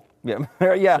full. Yeah,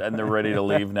 yeah. And they're ready to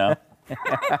leave now.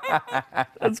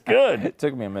 That's good. It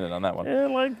took me a minute on that one. Yeah, I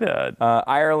like that.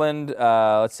 Ireland,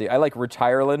 let's see. I like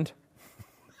Retireland.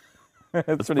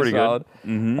 That's pretty good. solid.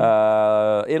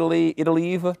 Mm-hmm. Italy,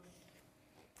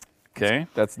 Okay.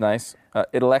 that's nice.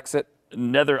 Italexit.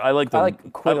 I like the. I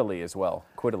like Quiddly as well.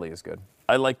 Quiddly is good.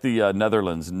 I like the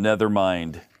Netherlands.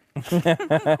 Nethermind.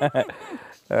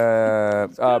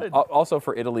 Also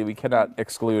for Italy, we cannot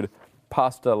exclude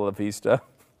Pasta La Vista.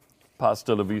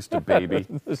 Pasta la vista, baby.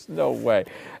 There's no way.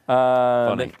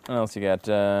 Funny. What else you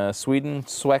got? Sweden,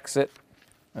 Swexit.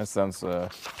 That sounds too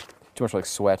much like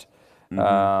sweat.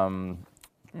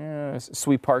 Mm-hmm.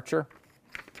 Sweet Parcher.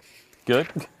 Good.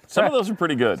 Some of those are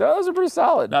pretty good. So those are pretty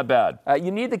solid. Not bad.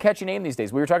 You need the catchy name these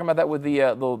days. We were talking about that with the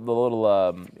little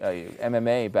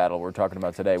MMA battle we were talking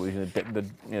about today. We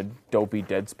the dopey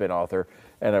Deadspin author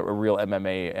and a real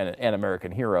MMA and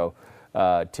American hero,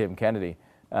 Tim Kennedy.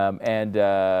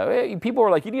 People were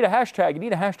like, you need a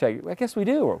hashtag. I guess we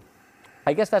do.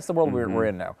 I guess that's the world we're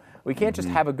in now. We can't just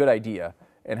have a good idea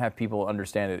and have people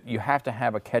understand it. You have to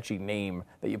have a catchy name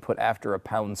that you put after a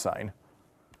pound sign.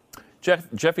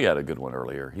 Jeffy had a good one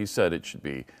earlier. He said it should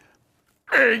be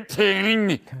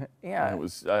 18. Yeah. It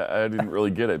was. I didn't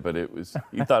really get it, but it was.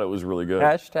 He thought it was really good.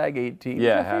 Hashtag 18.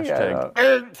 Yeah,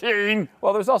 hashtag 18.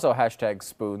 Well, there's also hashtag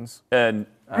spoons. And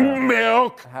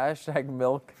milk. Hashtag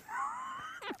milk.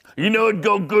 You know it'd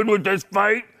go good with this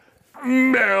fight?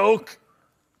 Milk.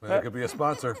 That could be a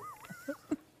sponsor.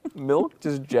 Milk,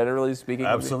 just generally speaking.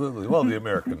 Absolutely. Well, the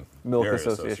American Milk Dairy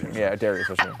Association. Yeah, Dairy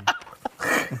Association.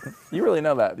 You really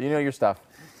know that. You know your stuff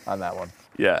on that one.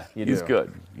 Yeah, You he's do.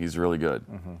 good. He's really good.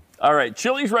 All right,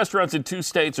 Chili's restaurants in 2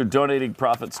 states are donating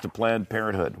profits to Planned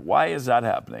Parenthood. Why is that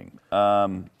happening?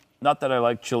 Not that I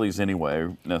like Chili's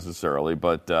anyway, necessarily,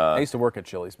 but... I used to work at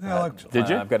Chili's. Yeah, I like Chili's. Did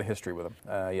you? I've got a history with them.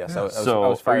 Yes, I So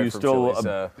was fired are you from still...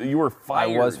 Chili's. you were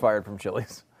fired? I was fired from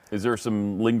Chili's. Is there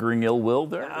some lingering ill will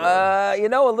there? A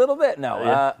little bit. No,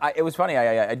 Yeah. it was funny.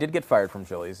 I did get fired from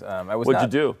Chili's. What'd you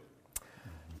do?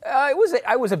 I was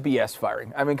a BS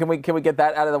firing. I mean, can we get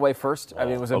that out of the way first? I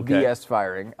mean, it was a okay. BS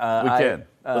firing. We can.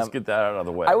 Let's get that out of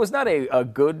the way. I was not a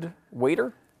good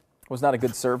waiter. Was not a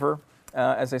good server,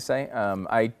 as they say.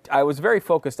 I was very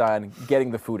focused on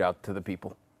getting the food out to the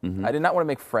people. I did not want to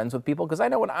make friends with people because I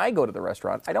know when I go to the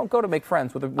restaurant, I don't go to make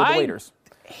friends with the waiters.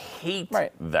 Hate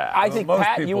Right. that. I think, most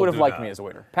Pat, you people would have do liked not. me as a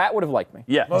waiter. Pat would have liked me.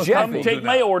 Yeah, Most come people take do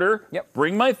my that. order. Yep.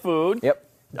 Bring my food. Yep.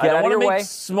 I Get don't out of want to your make way.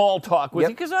 small talk with Yep.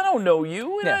 you because I don't know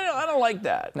you, and Yeah. I don't like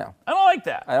that. No. I don't like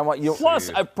that. I don't want you- Plus,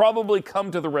 I've probably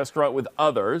come to the restaurant with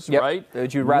others, Yep. right?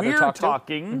 That you'd rather We're talk to.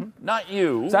 talking, not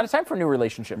you. It's not a time for new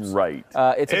relationships. Right.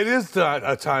 It's It is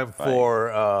a time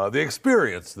for the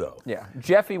experience, though. Yeah.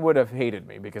 Jeffy would have hated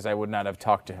me because I would not have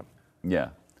talked to him. Yeah.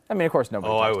 I mean, of course,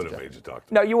 nobody. Oh, I talks would to have Jeffy. made you talk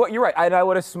to No, you're right. I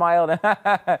would have smiled.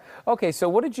 Okay, so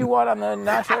what did you want on the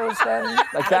nachos then?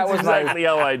 Like that was exactly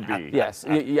how I'd be. Yes,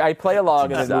 I play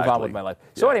along and then move on Exactly. with my life.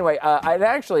 So anyway,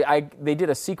 they did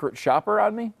a secret shopper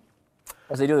on me,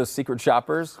 as they do those secret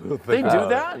shoppers. They do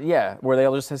that? Yeah, where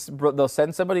they'll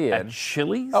send somebody in. At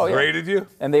Chili's? Oh, yeah. Graded you?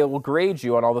 And they will grade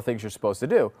you on all the things you're supposed to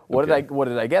do. What did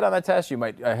I get on that test? You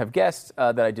might have guessed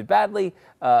that I did badly.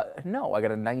 No, I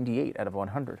got a 98 out of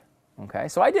 100. Okay,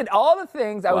 so I did all the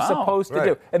things I was Wow. supposed to Right.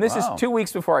 do. And this Wow. is 2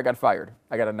 weeks before I got fired.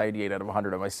 I got a 98 out of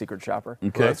 100 on my secret shopper.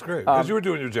 Well, that's great. Because you were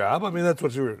doing your job. I mean, that's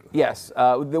what you were. Yes,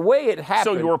 the way it happened.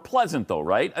 So you were pleasant, though,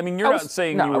 right? I mean, you're I not was-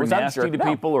 saying no, you I were was not a nasty jerk. to No.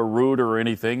 people or rude or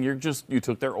anything. You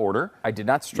took their order. I did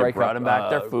not strike brought up them back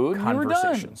their food and you were done.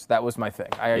 conversations. That was my thing.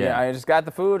 Yeah. I just got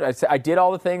the food. I did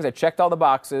all the things. I checked all the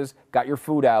boxes, got your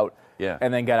food out, Yeah.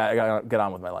 and then got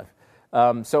on with my life.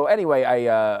 So anyway,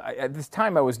 at this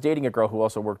time I was dating a girl who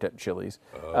also worked at Chili's,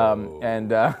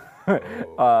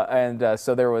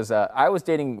 so there was I was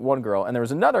dating one girl, and there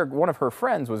was another one of her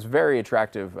friends was very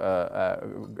attractive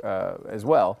as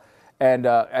well. And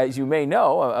as you may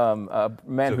know, a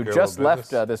man Took who care of just her left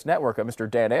business. this network, Mr.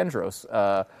 Dan Andros,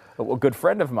 a good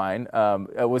friend of mine,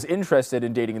 was interested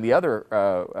in dating the other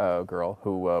girl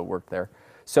who worked there.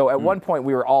 So at one point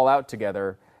we were all out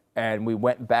together, and we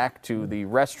went back to the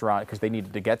restaurant because they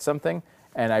needed to get something.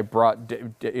 And I brought,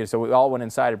 so we all went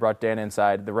inside. I brought Dan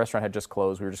inside. The restaurant had just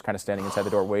closed. We were just kind of standing inside the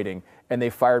door waiting. And they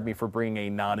fired me for bringing a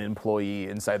non-employee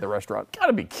inside the restaurant.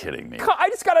 Gotta be kidding me. I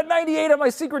just got a 98 on my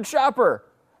secret shopper.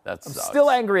 That I'm sucks. still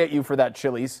angry at you for that,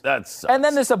 Chili's. That sucks. And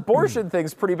then this abortion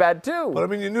thing's pretty bad too. But I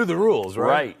mean, you knew the rules,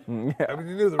 right? Right. I mean,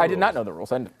 you knew the rules. I did not know the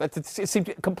rules, and it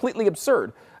seemed completely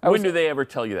absurd. When do they ever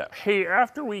tell you that? Hey,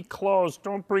 after we close,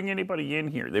 don't bring anybody in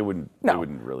here. They wouldn't. No. They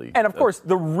wouldn't really. And of course,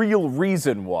 the real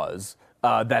reason was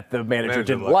that the manager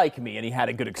didn't like me, and he had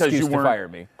a good excuse you to weren't- fire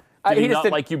me. Did he just not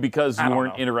didn't- like you because I you don't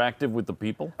weren't know. interactive with the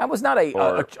people? I was not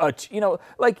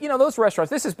those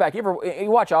restaurants. This is back. You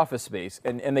watch Office Space,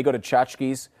 and they go to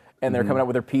Tchotchkes, and they're coming out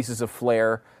with their pieces of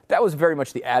flair. That was very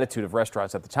much the attitude of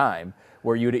restaurants at the time,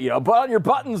 where you'd button your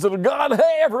buttons and God,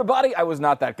 hey everybody. I was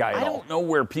not that guy at I all. don't know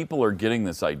where people are getting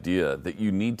this idea that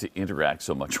you need to interact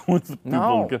so much with the people.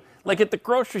 No. Like at the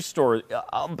grocery store,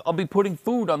 I'll be putting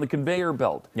food on the conveyor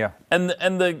belt. Yeah. And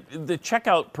the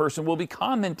checkout person will be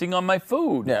commenting on my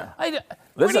food. Yeah.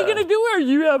 What are you going to do? Are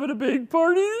you having a big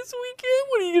party this weekend?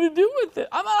 What are you going to do with it?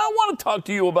 I don't want to talk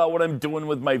to you about what I'm doing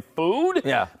with my food.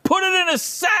 Yeah. Put it in a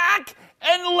sack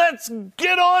and let's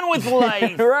get on with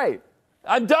life. Right.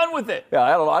 I'm done with it. Yeah,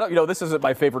 I don't. This isn't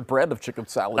my favorite brand of chicken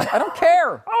salad. I don't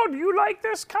care. Oh, do you like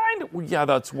this kind? Well, yeah,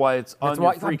 that's why it's on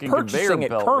your freaking conveyor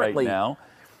belt currently. right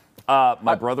now.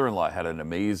 My brother-in-law had an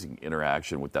amazing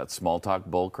interaction with that small talk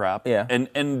bull crap. Yeah.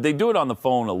 And they do it on the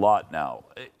phone a lot now.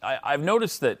 I've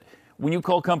noticed that when you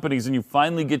call companies and you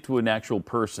finally get to an actual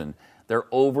person, they're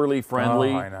overly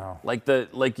friendly. Oh, I know.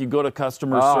 Like you go to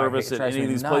customer service at any of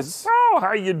these places. Oh,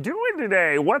 how you doing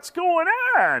today? What's going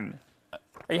on?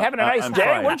 Are you having a nice day?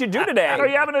 fine. What did you do today? Are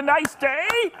you having a nice day?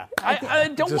 I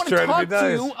don't Just want to trying to talk be to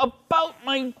nice. you about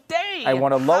my day. I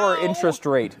want a lower How interest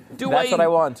rate. do That's what I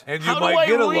want. And you How do might I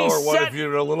get a lower one reset- if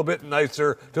you're a little bit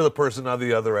nicer to the person on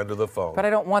the other end of the phone. But I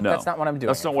don't want. No, That's not what I'm doing.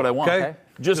 That's not what I want. Okay?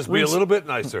 Just be a little bit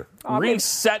nicer.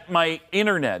 reset my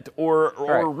internet or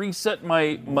Right. reset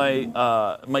my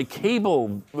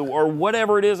cable or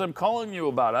whatever it is I'm calling you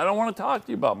about. I don't want to talk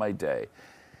to you about my day.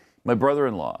 My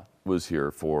brother-in-law was here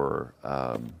for.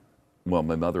 My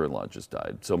mother-in-law just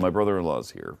died, so my brother-in-law's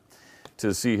here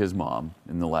to see his mom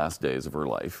in the last days of her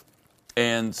life.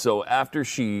 And so after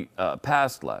she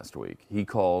passed last week, he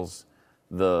calls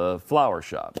the flower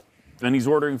shop, and he's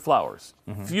ordering flowers,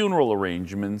 funeral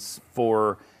arrangements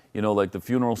for, like the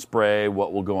funeral spray,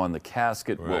 what will go on the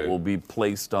casket, what Right. will be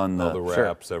placed on All the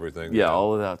wraps, everything. yeah,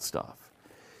 all of that stuff.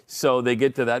 So they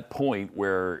get to that point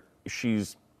where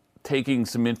she's taking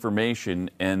some information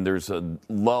and there's a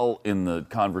lull in the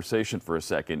conversation for a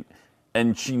second,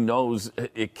 and she knows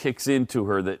it kicks into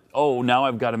her that, oh, now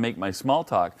I've got to make my small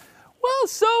talk. Well,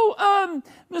 so,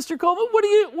 Mr. Coleman, what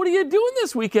are you doing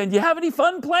this weekend? You have any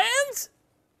fun plans?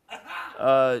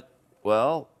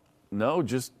 Well, no,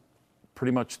 just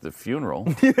pretty much the funeral.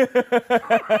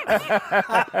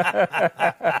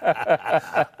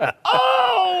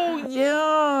 Oh,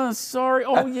 yeah, sorry.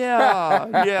 Oh,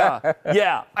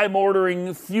 yeah. I'm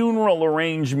ordering funeral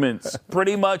arrangements.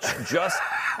 Pretty much just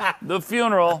the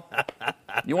funeral.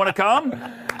 You want to come?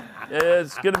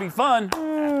 It's going to be fun.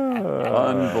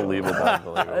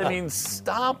 Unbelievable. I mean,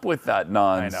 stop with that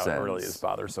nonsense. I know, it really is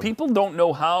bothersome. People don't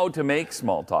know how to make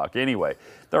small talk anyway.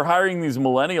 They're hiring these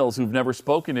millennials who've never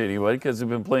spoken to anybody because they've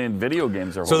been playing video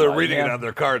games their whole So they're life. reading it on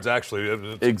their cards, actually.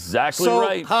 Exactly So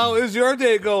right. how is your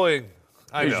day going?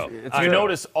 I know. You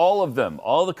notice all of them,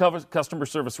 all the customer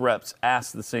service reps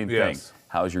ask the same thing. Yes.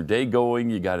 How's your day going?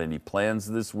 You got any plans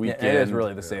this weekend? it is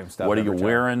really the same stuff What are you every time.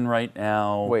 wearing right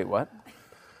now? Wait, what?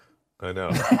 I know.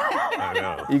 I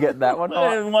know. You get that one?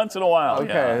 Once in a while.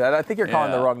 Okay, yeah. I think you're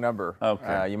calling the Yeah. wrong number.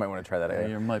 Okay. You might want to try that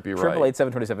again. You might be right.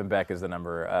 888-727-BECK is the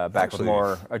number. Back Actually, with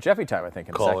more Jeffy time, I think,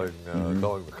 in a Calling, second.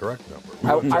 calling the correct number. We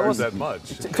I don't charge was- that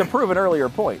much. To prove an earlier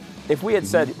point, if we had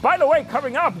said, by the way,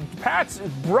 coming up, Pat's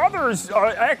brother's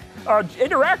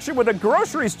interaction with a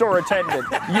grocery store attendant,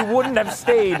 you wouldn't have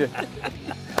stayed.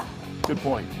 Good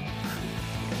point.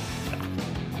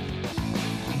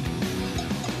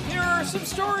 Here are some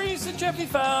stories that Jeffy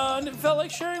found and felt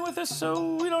like sharing with us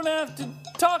so we don't have to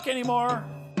talk anymore.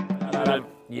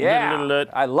 Yeah,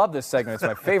 I love this segment. It's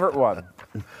my favorite one.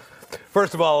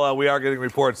 First of all, we are getting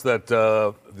reports that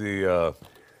the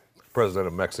president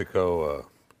of Mexico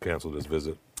canceled his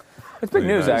visit. It's big to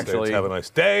the news, United actually. States. Have a nice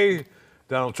day.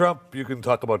 Donald Trump, you can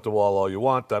talk about the wall all you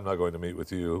want. I'm not going to meet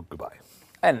with you. Goodbye.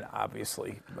 And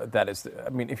obviously, that is,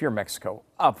 if you're Mexico,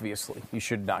 obviously, you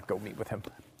should not go meet with him.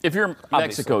 If you're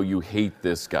Mexico, you hate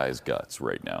this guy's guts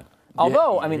right now.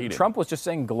 Although, You hate him. Trump was just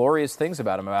saying glorious things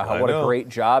about him, about what a know. great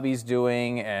job he's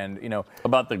doing, and,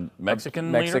 About the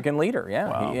Mexican leader, yeah.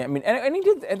 Wow. And he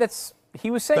did, and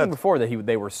he was saying before that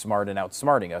they were smart and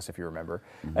outsmarting us, if you remember.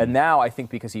 And now I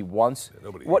think because he wants,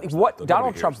 nobody what hears that. Donald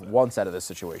Nobody Trump hears that. wants out of this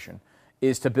situation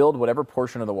is to build whatever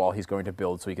portion of the wall he's going to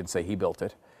build so he can say he built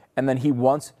it. And then he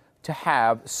wants to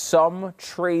have some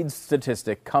trade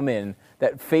statistic come in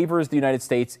that favors the United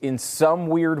States in some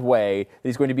weird way that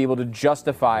he's going to be able to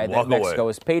justify that Walk Mexico away.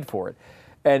 has paid for it.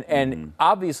 And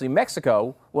obviously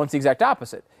Mexico wants the exact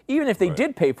opposite. Even if they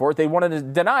did pay for it, they wanted to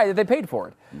deny that they paid for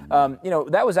it.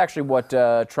 That was actually what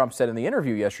Trump said in the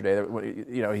interview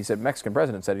yesterday. He said, Mexican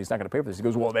president said he's not going to pay for this. He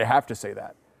goes, well, they have to say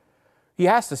that. He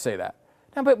has to say that.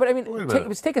 No, but I mean,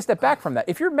 let's take a step back from that.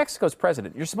 If you're Mexico's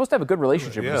president, you're supposed to have a good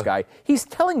relationship with this guy. He's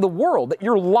telling the world that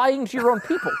you're lying to your own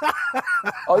people.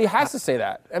 Oh, he has to say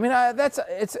that. I mean, I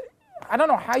don't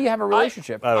know how you have a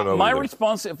relationship. I don't know. My either.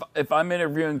 response, if I'm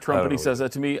interviewing Trump and he says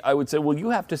that to me, I would say, well, you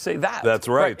have to say that. That's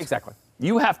right. Exactly.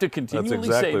 You have to continually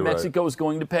exactly say right. Mexico is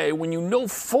going to pay when you know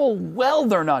full well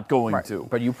they're not going to.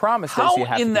 But you promised How this, you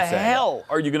have in to the be saying hell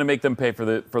are you going to make them pay for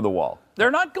the wall?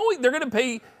 They're not going. They're going to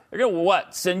pay. They're going to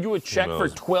what? Send you a check for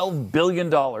 $12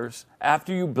 billion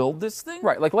after you build this thing? it.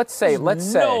 Right. Like let's say.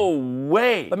 No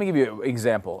way. Let me give you an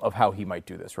example of how he might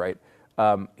do this. Right.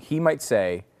 He might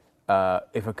say,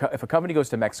 if a company goes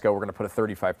to Mexico, we're going to put a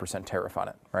 35% tariff on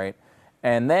it, right?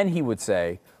 And then he would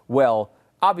say, well,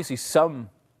 obviously some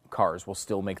cars will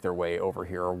still make their way over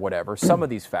here or whatever. Some of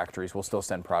these factories will still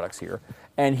send products here.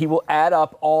 And he will add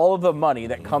up all of the money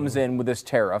that comes in with this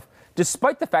tariff,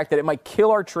 despite the fact that it might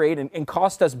kill our trade and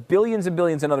cost us billions and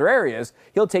billions in other areas.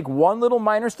 He'll take one little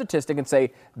minor statistic and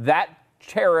say that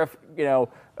tariff,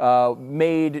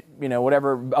 made,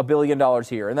 whatever, $1 billion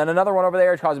here. And then another one over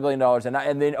there cost $1 billion.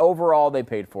 And then overall they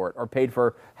paid for it or paid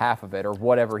for half of it or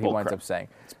whatever he winds up saying.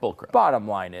 It's bullcrap. Bottom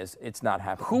line is it's not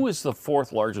happening. Who is the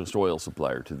fourth largest oil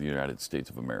supplier to the United States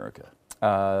of America?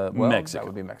 Mexico. That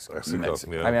would be Mexico.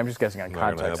 Yeah. I mean, I'm just guessing on Not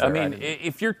gonna context. happen. I mean,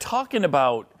 if you're talking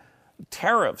about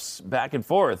tariffs back and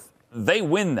forth, they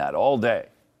win that all day.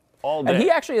 All day. And he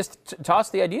actually has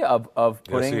tossed the idea of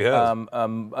putting he has.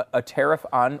 a tariff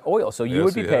on oil. So you Yes,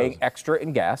 would be he paying has. extra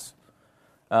in gas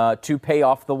to pay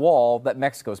off the wall that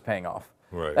Mexico's paying off.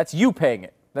 Right. That's you paying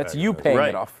it. That's you paying Right.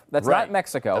 it off. That's Right. not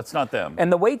Mexico. That's not them.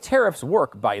 And the way tariffs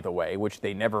work, by the way, which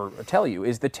they never tell you,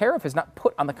 is the tariff is not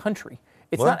put on the country.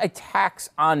 It's What? not a tax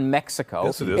on Mexico.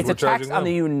 Yes, it is. It's We're a tax charging on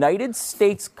the them. United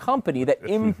States company that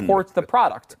imports the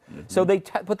product. So they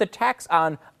put the tax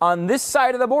on this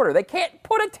side of the border. They can't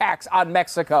put a tax on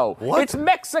Mexico. What? It's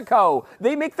Mexico.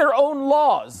 They make their own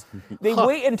laws. They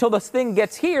wait until this thing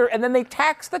gets here, and then they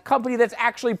tax the company that's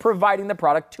actually providing the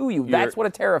product to you. That's what a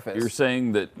tariff is. You're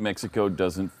saying that Mexico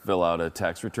doesn't fill out a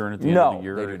tax return at the No, end of the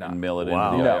year they do not. and mail it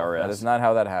Wow. into the No, IRS? that is not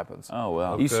how that happens. Oh,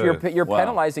 well. You're Wow.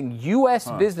 penalizing U.S.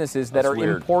 businesses that That's are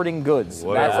weird. importing goods.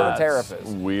 That's what a tariff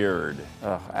is. Weird.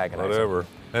 Ugh, agonizing. Whatever.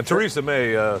 And Theresa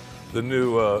May, the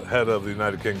new head of the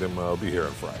United Kingdom, will be here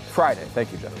on Friday. Friday.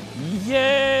 Thank you, gentlemen.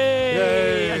 Yay!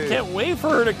 Yay. I can't wait for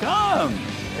her to come.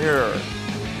 Here.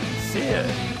 See it.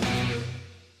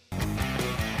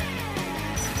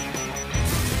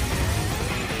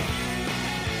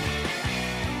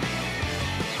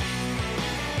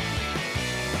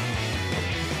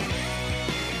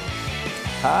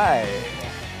 Hi.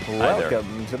 there.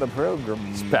 Welcome to the program.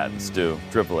 It's Pat and Stu.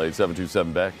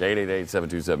 888-727-BECK.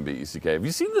 888-727-BECK. Have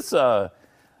you seen this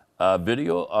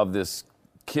video of this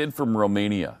kid from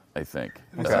Romania, I think?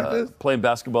 Playing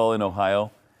basketball in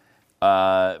Ohio.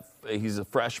 He's a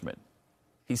freshman.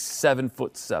 He's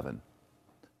 7'7".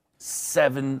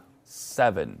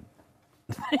 7'7".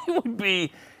 He would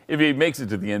be, if he makes it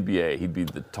to the NBA, he'd be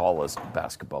the tallest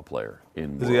basketball player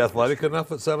in Is he world athletic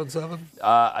enough at 7'7"?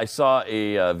 I saw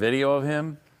a video of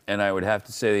him, and I would have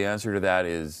to say the answer to that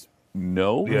is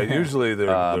no. Yeah, usually they're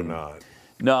not.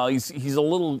 No, he's a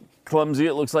little clumsy,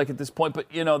 it looks like, at this point, but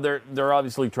they're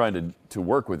obviously trying to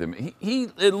work with him.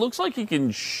 It looks like he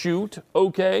can shoot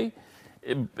okay.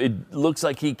 It looks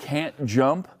like he can't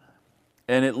jump,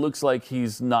 and it looks like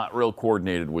he's not real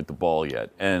coordinated with the ball yet,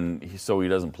 and so he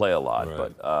doesn't play a lot. Right.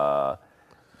 But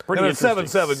pretty And at interesting.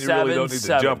 7'7", you really don't need to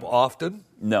 7'7". jump often.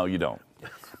 No, you don't.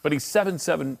 But he's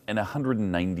 7'7" and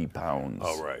 190 pounds.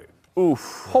 Oh, right.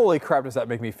 Oof. Holy crap, does that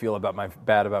make me feel about my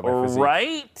physique?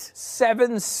 Right?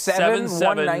 7'7",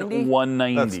 190?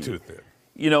 190. That's too thin.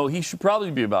 He should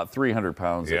probably be about 300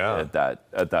 pounds at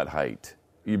that height.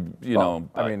 You know.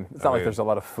 I mean, it's not like there's a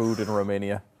lot of food in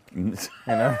Romania. You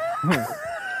know?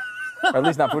 Or at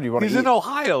least not food you want to eat. He's in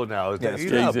Ohio now. Yeah, that's Eat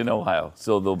true. up. he's in Ohio,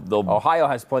 so they'll Ohio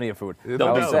has plenty of food. They'll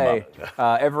I would know say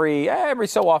every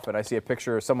so often I see a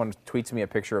picture. Someone tweets me a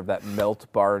picture of that Melt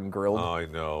Bar and Grilled. Oh, I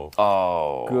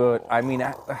know. Good. I mean,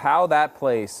 how that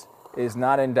place is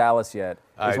not in Dallas yet is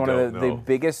I one don't of the know.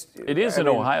 biggest. It is I in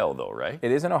mean, Ohio, though, right?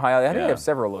 It is in Ohio. I think Yeah. they have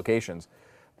several locations,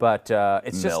 but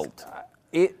it's Melt. just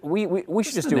we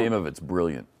should just the do name of it's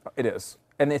brilliant. It is.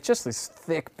 And it's just this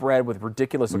thick bread with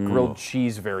ridiculous grilled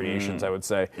cheese variations, I would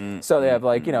say. So they have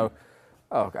I can't.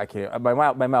 My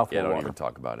mouth Yeah, will don't water. even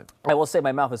talk about it. I will say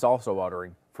my mouth is also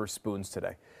watering for spoons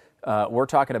today. We're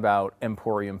talking about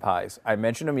Emporium pies. I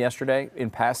mentioned them yesterday in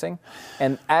passing.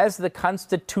 And as the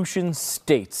Constitution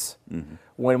states,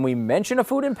 when we mention a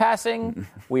food in passing,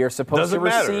 we are supposed Doesn't to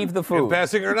matter. receive the In food.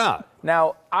 passing or not.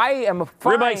 Now, I am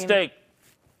fine. Ribeye steak.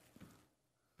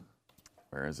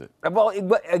 Where is it? Well,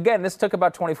 but again, this took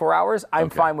about 24 hours. I'm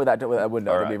fine with that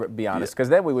window, All to right. be honest, because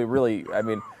then we would really, I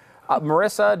mean,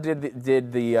 Marissa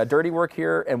did the dirty work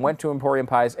here and went to Emporium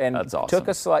Pies and That's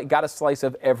awesome. got a slice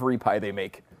of every pie they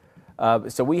make.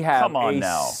 So we have Come on a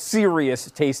now.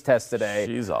 serious taste test today.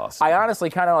 She's awesome. I honestly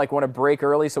kind of want to break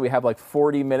early, so we have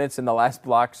 40 minutes in the last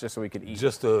blocks just so we could eat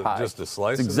Just pie. a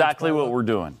slice. That's of exactly each pie? what we're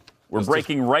doing. We're Just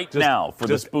breaking right now for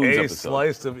the just spoons a episode.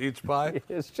 slice of each pie.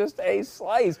 It's just a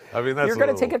slice. I mean, that's You're a going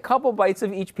to little- take a couple bites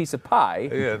of each piece of pie,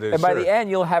 Yeah, dude, and by sure. the end,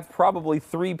 you'll have probably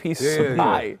 3 pieces of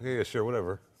pie. Yeah, sure,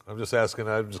 whatever. I'm just asking.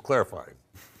 I'm just clarifying.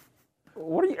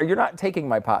 what are you? You're not taking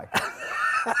my pie.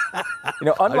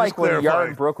 Unlike when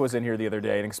Yaron Brook was in here the other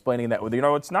day and explaining that,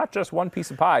 it's not just one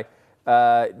piece of pie.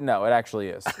 No, it actually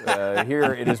is.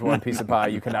 Here it is one piece of pie.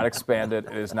 You cannot expand it.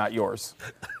 It is not yours.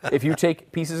 If you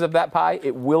take pieces of that pie,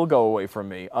 it will go away from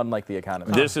me, unlike the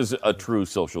economy. This is a true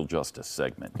social justice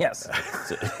segment. Yes,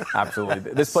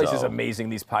 absolutely. This place is amazing.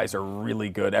 These pies are really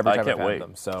good every time I've had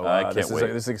them. So this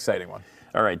is an exciting one.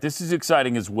 All right, this is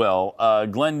exciting as well.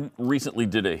 Glenn recently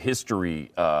did a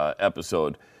history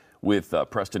episode with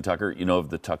Preston Tucker, of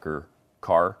the Tucker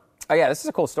car. Oh, yeah, this is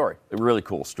a cool story. A really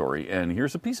cool story, and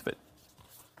here's a piece of it.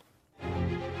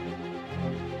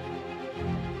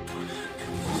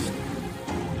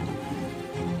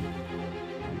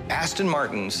 Aston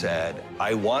Martin said,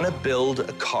 I want to build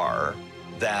a car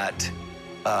that,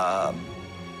 I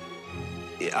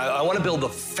want to build the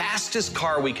fastest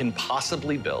car we can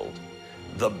possibly build,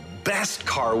 the best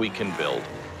car we can build,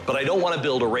 but I don't want to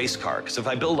build a race car, because if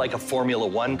I build like a Formula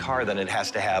One car, then it has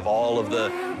to have all of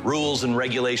the rules and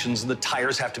regulations, and the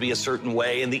tires have to be a certain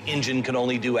way, and the engine can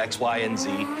only do X, Y, and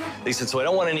Z. They said, so I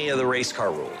don't want any of the race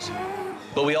car rules.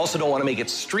 But we also don't want to make it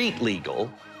street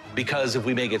legal, because if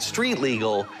we make it street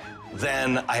legal,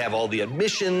 then I have all the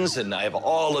emissions, and I have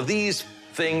all of these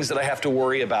things that I have to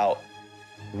worry about.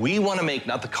 We want to make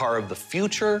not the car of the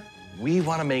future, we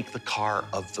want to make the car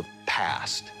of the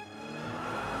past.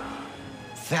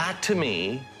 That, to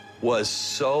me, was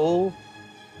so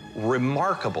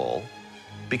remarkable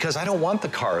because I don't want the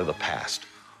car of the past.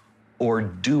 Or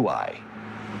do I?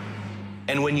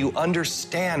 And when you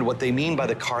understand what they mean by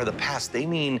the car of the past, they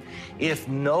mean if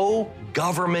no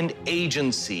government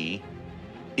agency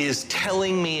is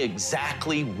telling me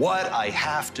exactly what I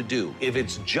have to do, if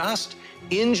it's just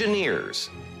engineers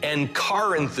and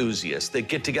car enthusiasts that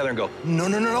get together and go,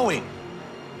 no, wait,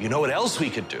 you know what else we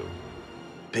could do?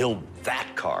 Build that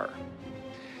car.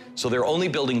 So they're only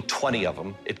building 20 of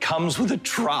them. It comes with a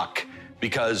truck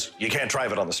because you can't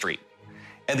drive it on the street.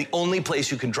 And the only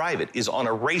place you can drive it is on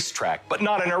a racetrack, but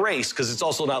not in a race because it's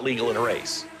also not legal in a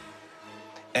race.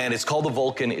 And it's called the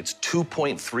Vulcan. It's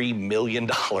 $2.3 million.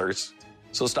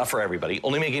 So it's not for everybody,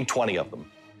 only making 20 of them.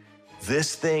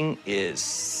 This thing is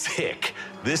sick.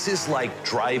 This is like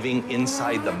driving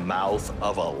inside the mouth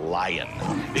of a lion.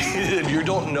 You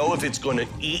don't know if it's going to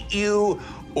eat you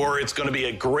or it's going to be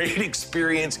a great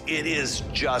experience. It is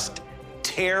just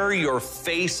tear your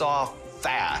face off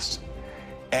fast.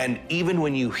 And even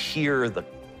when you hear the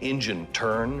engine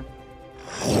turn,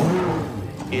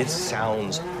 it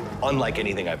sounds unlike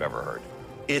anything I've ever heard.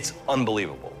 It's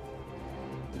unbelievable.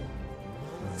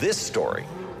 This story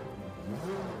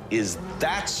is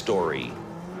that story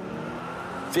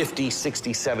 50,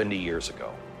 60, 70 years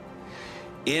ago.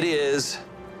 It is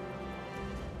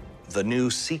the new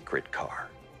secret car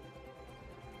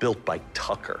built by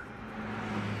Tucker.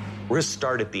 We're gonna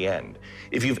start at the end.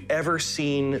 If you've ever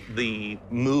seen the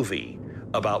movie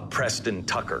about Preston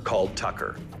Tucker called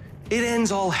Tucker, it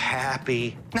ends all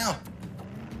happy. No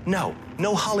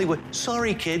Hollywood.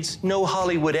 Sorry, kids, no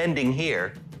Hollywood ending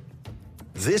here.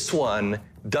 This one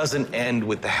doesn't end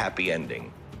with the happy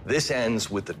ending. This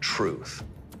ends with the truth.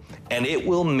 And it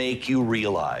will make you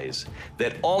realize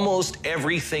that almost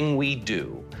everything we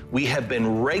do, we have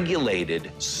been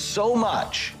regulated so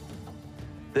much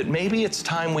that maybe it's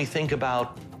time we think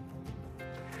about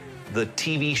the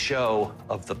TV show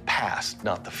of the past,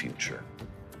 not the future.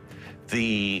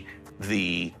 The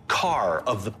car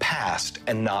of the past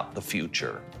and not the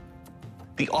future.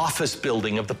 The office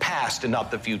building of the past and not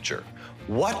the future.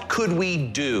 What could we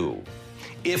do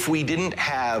if we didn't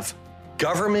have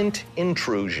government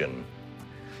intrusion,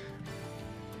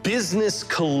 business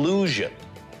collusion,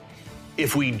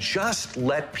 if we just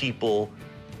let people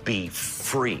be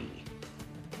free?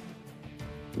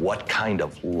 What kind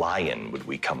of lion would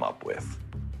we come up with?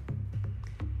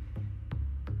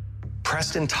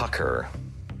 Preston Tucker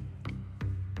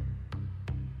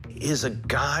is a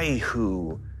guy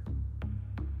who,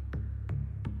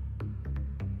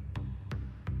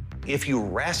 if you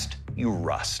rest, you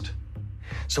rust.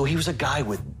 So he was a guy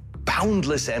with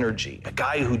boundless energy, a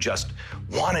guy who just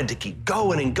wanted to keep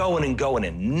going and going and going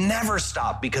and never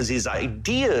stop because his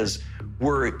ideas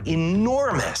were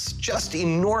enormous, just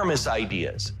enormous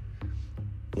ideas.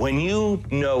 When you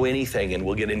know anything, and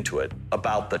we'll get into it,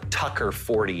 about the Tucker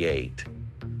 48,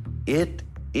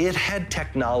 it had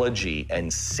technology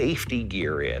and safety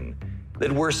gear in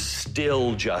that we're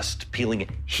still just peeling.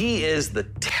 He is the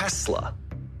Tesla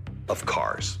of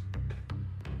cars.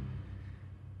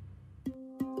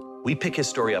 We pick his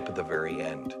story up at the very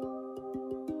end.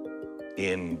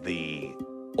 In the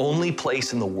only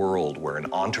place in the world where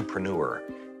an entrepreneur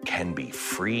can be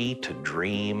free to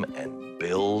dream and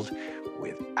build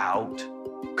without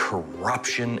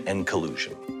corruption and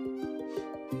collusion.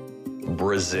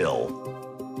 Brazil.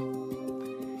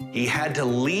 He had to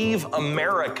leave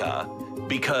America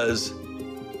because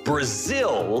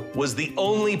Brazil was the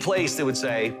only place that would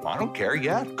say, I don't care,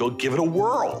 yeah, go give it a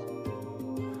whirl.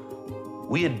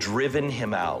 We had driven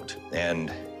him out,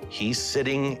 and he's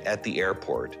sitting at the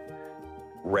airport,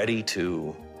 ready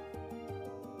to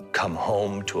come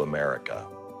home to America.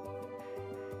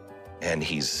 And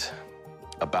he's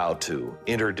about to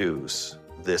introduce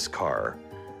this car,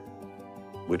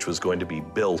 which was going to be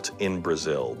built in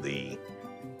Brazil, the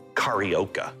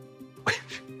Carioca.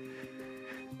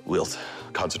 We'll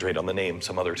concentrate on the name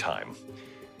some other time.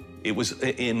 It was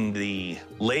in the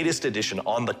latest edition,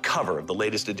 on the cover of the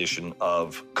latest edition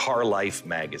of Car Life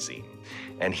magazine.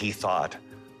 And he thought,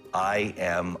 I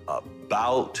am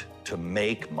about to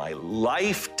make my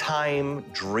lifetime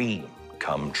dream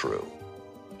come true.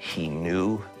 He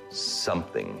knew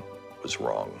something was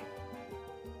wrong.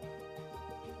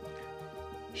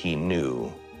 He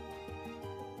knew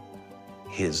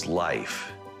his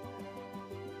life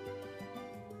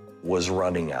was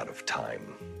running out of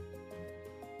time.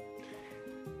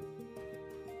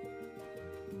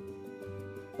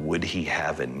 Would he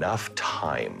have enough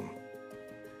time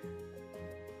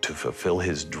to fulfill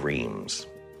his dreams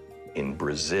in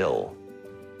Brazil?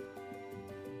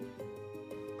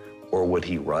 Or would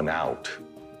he run out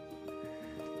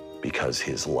because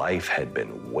his life had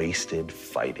been wasted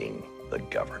fighting the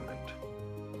government?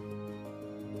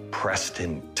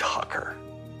 Preston Tucker,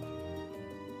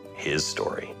 his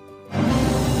story.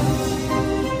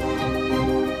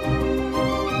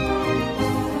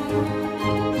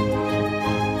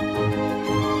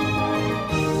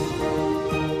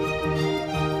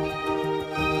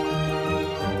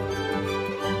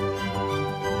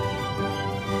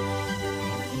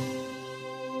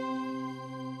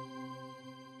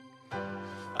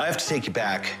 I have to take you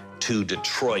back to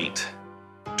Detroit,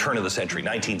 turn of the century,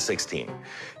 1916.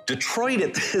 Detroit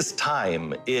at this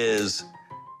time is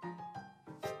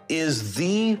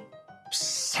the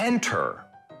center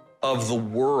of the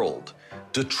world.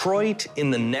 Detroit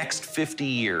in the next 50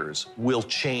 years will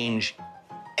change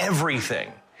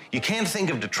everything. You can't think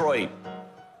of Detroit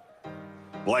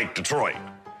like Detroit.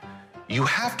 You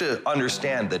have to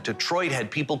understand that Detroit had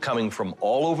people coming from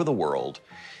all over the world.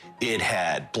 It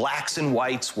had blacks and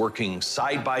whites working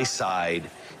side by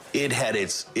side. It had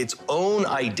its own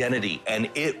identity, and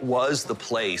it was the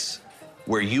place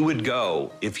where you would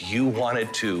go if you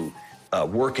wanted to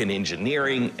work in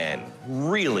engineering and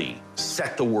really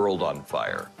set the world on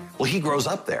fire. Well, he grows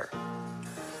up there.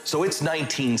 So it's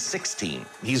 1916.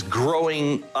 He's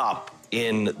growing up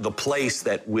in the place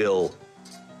that will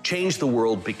change the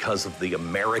world because of the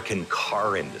American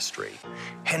car industry.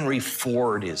 Henry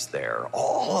Ford is there.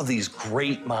 All of these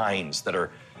great minds that are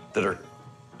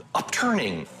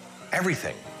upturning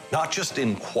everything, not just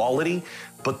in quality,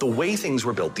 but the way things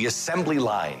were built. The assembly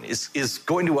line is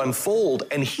going to unfold,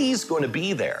 and he's going to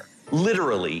be there.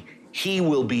 Literally, he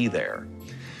will be there.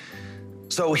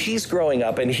 So he's growing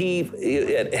up, and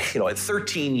at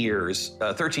 13 years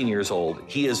old,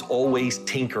 he is always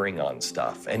tinkering on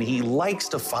stuff, and he likes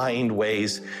to find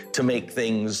ways to make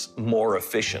things more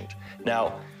efficient.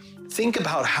 Now, think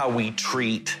about how we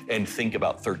treat and think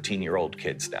about 13-year-old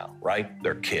kids now, right?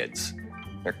 They're kids.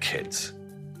 They're kids.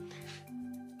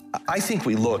 I think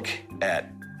we look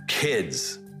at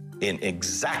kids in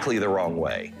exactly the wrong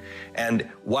way. And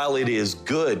while it is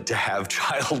good to have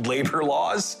child labor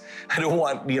laws, I don't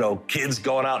want, kids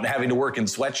going out and having to work in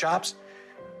sweatshops.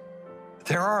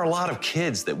 There are a lot of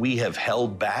kids that we have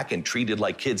held back and treated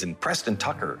like kids, and Preston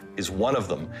Tucker is one of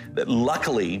them that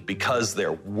luckily, because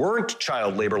there weren't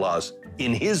child labor laws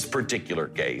in his particular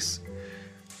case,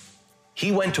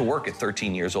 he went to work at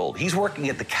 13 years old. He's working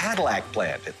at the Cadillac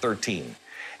plant at 13,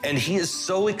 and he is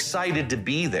so excited to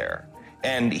be there.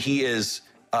 And he is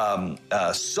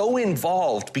so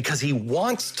involved because he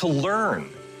wants to learn.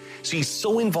 So he's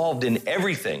so involved in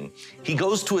everything. He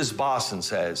goes to his boss and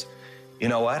says, you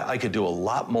know what? I could do a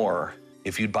lot more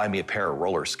if you'd buy me a pair of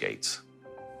roller skates.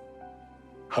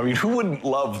 I mean, who wouldn't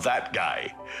love that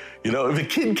guy? If a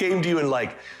kid came to you and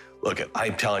like, look,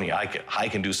 I'm telling you, I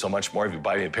can do so much more if you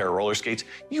buy me a pair of roller skates.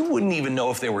 You wouldn't even know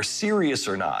if they were serious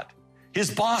or not. His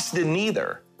boss didn't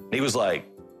either. He was like,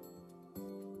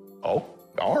 oh,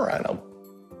 all right,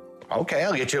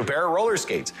 I'll get you a pair of roller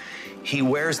skates. He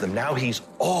wears them. Now he's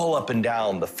all up and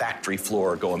down the factory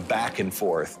floor, going back and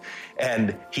forth.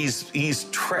 And he's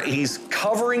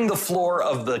covering the floor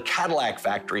of the Cadillac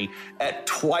factory at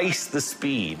twice the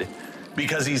speed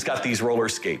because he's got these roller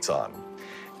skates on.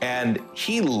 And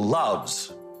he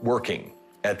loves working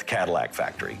at the Cadillac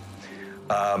factory.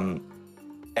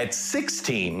 At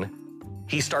 16,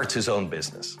 he starts his own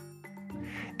business.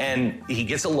 And he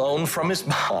gets a loan from his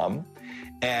mom,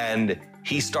 and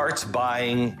he starts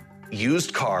buying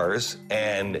used cars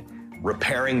and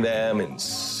repairing them and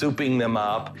souping them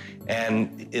up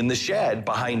and in the shed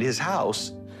behind his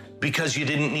house, because you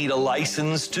didn't need a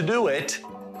license to do it.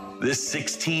 This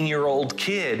 16-year-old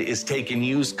kid is taking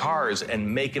used cars and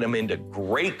making them into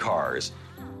great cars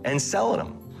and selling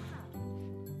them.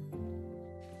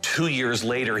 2 years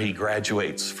later, he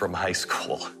graduates from high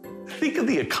school. Think of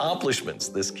the accomplishments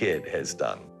this kid has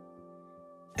done.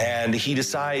 And he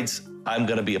decides, I'm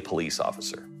gonna be a police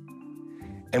officer.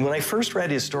 And when I first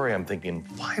read his story, I'm thinking,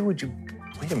 why would you,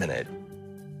 wait a minute,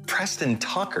 Preston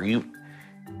Tucker,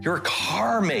 you're a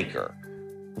car maker.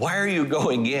 Why are you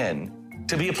going in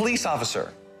to be a police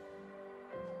officer?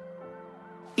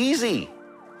 Easy,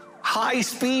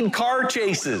 high-speed car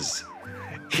chases.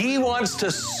 He wants to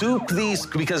soup these,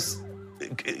 because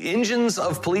engines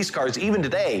of police cars, even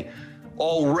today,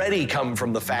 already come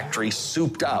from the factory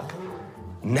souped up.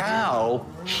 Now,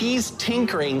 he's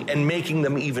tinkering and making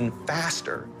them even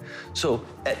faster. So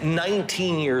at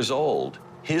 19 years old,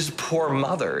 his poor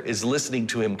mother is listening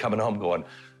to him coming home going,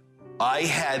 I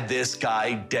had this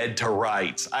guy dead to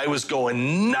rights. I was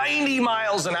going 90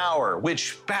 miles an hour,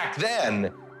 which back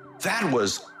then, that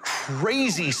was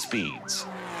crazy speeds.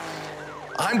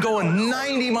 I'm going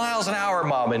 90 miles an hour,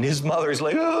 Mom. And his mother's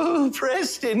like, oh,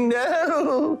 Preston,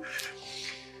 no.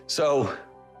 So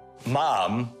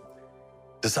Mom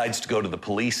decides to go to the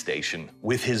police station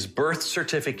with his birth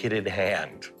certificate in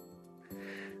hand,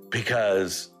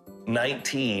 because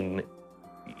 19,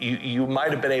 you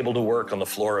might have been able to work on the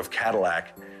floor of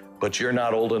Cadillac, but you're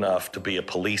not old enough to be a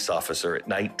police officer at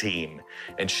 19.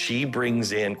 And she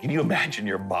brings in, can you imagine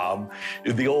your mom,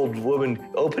 the old woman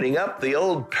opening up the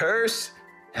old purse?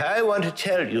 I want to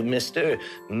tell you, mister,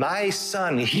 my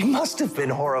son, he must have been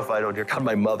horrified. Oh dear God,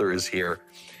 my mother is here.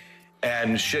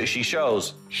 And she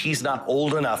shows he's not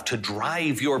old enough to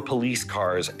drive your police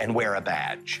cars and wear a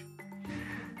badge.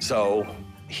 So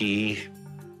he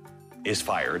is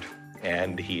fired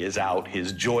and he is out.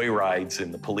 His joyrides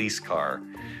in the police car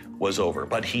was over.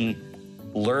 But he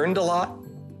learned a lot,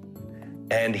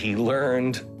 and he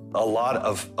learned a lot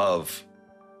of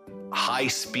high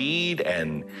speed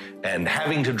and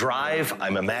having to drive,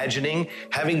 I'm imagining,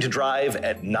 having to drive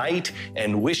at night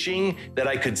and wishing that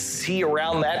I could see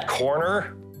around that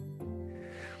corner.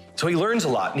 So he learns a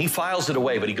lot and he files it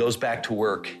away, but he goes back to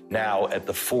work now at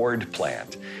the Ford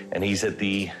plant, and he's at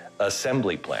the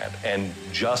assembly plant. And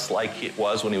just like it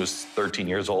was when he was 13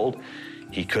 years old,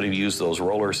 he could have used those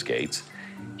roller skates.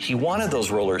 He wanted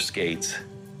those roller skates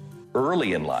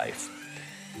early in life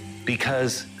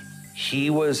because he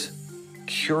was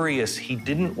curious. He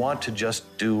didn't want to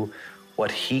just do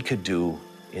what he could do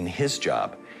in his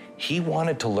job. He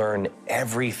wanted to learn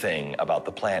everything about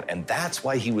the plant, and that's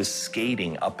why he was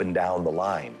skating up and down the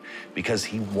line, because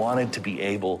he wanted to be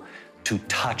able to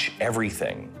touch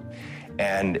everything.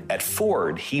 And at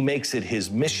Ford, he makes it his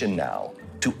mission now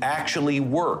to actually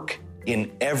work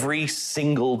in every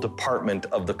single department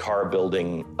of the car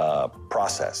building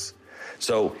process.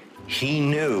 So he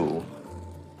knew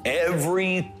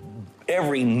every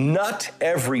nut,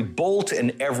 every bolt,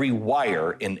 and every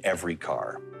wire in every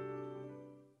car.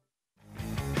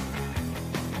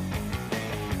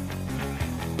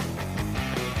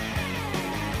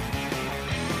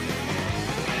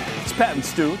 It's Pat and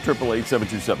Stu,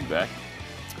 888-727-BACK.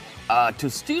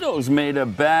 Tostitos made a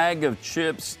bag of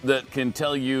chips that can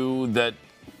tell you that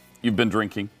you've been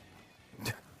drinking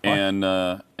and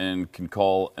can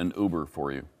call an Uber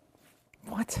for you.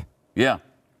 What? Yeah.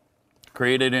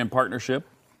 Created in partnership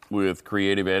with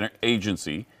creative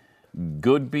agency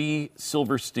Goodby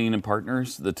Silverstein and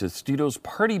Partners, the Tostitos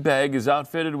party bag is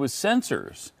outfitted with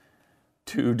sensors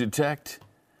to detect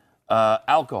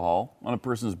alcohol on a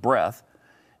person's breath.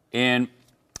 And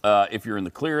if you're in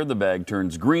the clear, the bag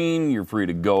turns green. You're free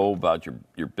to go about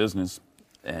your business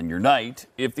and your night.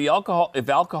 If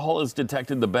alcohol is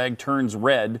detected, the bag turns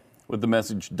red with the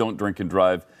message, "Don't drink and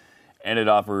drive," and it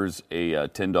offers a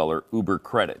 $10 Uber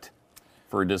credit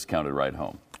for a discounted ride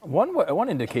home. One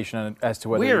indication as to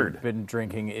whether you've been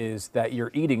drinking is that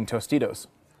you're eating Tostitos.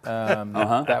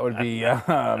 That would be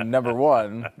number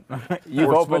one.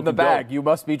 You've opened the bag. Dope. You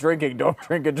must be drinking. Don't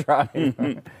drink and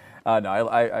drive. No,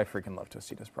 I freaking love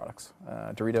Tostitos products.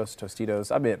 Doritos, Tostitos.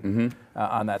 I'm in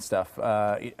on that stuff.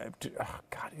 God,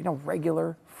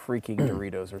 regular freaking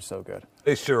Doritos are so good.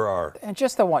 They sure are. And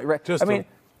just the one.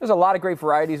 There's a lot of great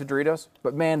varieties of Doritos,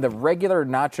 but man, the regular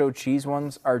nacho cheese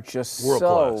ones are just World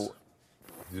class.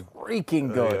 so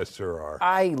freaking good. Yeah, sure are.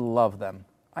 I love them.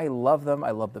 I love them. I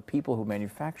love the people who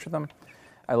manufacture them.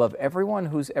 I love everyone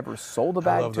who's ever sold a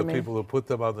bag I love to the me. people who put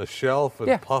them on the shelf and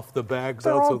Yeah. puff the bags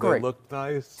They're out all so great. they look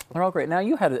nice. They're all great. Now,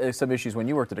 you had some issues when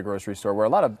you worked at a grocery store where a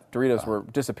lot of Doritos were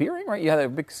disappearing, right? You had a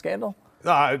big scandal?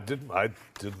 No, I didn't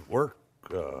work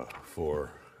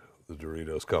for the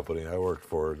Doritos company. I worked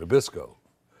for Nabisco.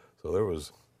 So there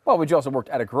was... Well, but you also worked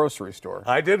at a grocery store.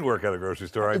 I did work at a grocery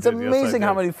store. It's I did. Yes, I amazing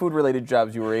how did. many food-related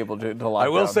jobs you were able to lock I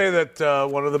will down. say that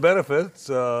one of the benefits,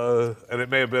 and it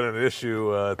may have been an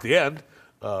issue at the end,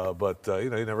 but you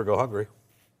never go hungry.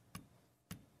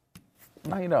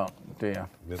 No, you don't, do you?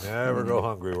 You never go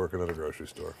hungry working at a grocery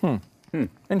store.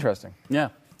 Interesting. Yeah.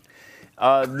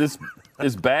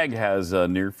 This bag has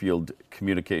near-field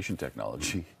communication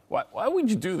technology. Why would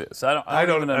you do this? I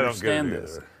don't even understand get it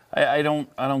this. either. I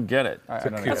don't get it. I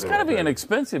don't It's get got to it. be an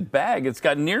expensive bag. It's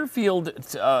got near-field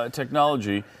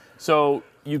technology, so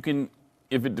you can,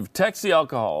 if it detects the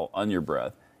alcohol on your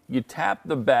breath, you tap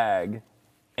the bag,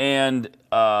 and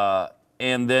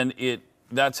then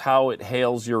that's how it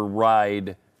hails your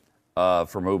ride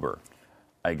from Uber,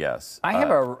 I guess. I have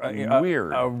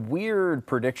a a weird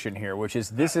prediction here, which is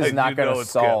this I is not do going know to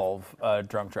it's good. solve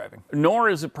drunk driving. Nor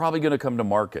is it probably going to come to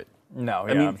market. No,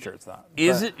 mean, I'm sure it's not.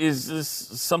 Is But- it? Is this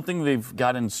something they've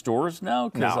got in stores now?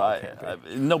 Because No, it can't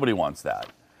be. nobody wants that.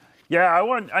 Yeah,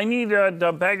 I need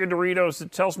a bag of Doritos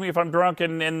that tells me if I'm drunk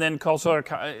and then calls out.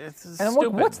 It's And stupid.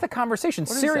 what's the conversation?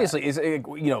 is Seriously,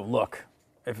 look,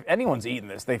 if anyone's eating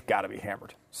this, they've got to be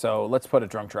hammered. So let's put a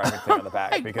drunk driving thing on the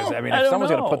back because I if don't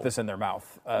someone's going to know. put this in their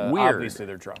mouth, Weird. obviously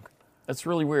they're drunk. That's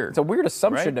really weird. It's a weird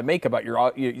assumption Right? to make about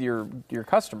your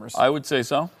customers. I would say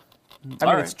so. I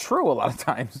mean, it's true a lot of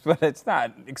times, but it's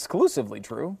not exclusively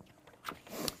true.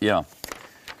 Yeah.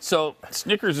 So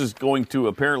Snickers is going to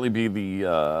apparently be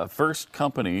the first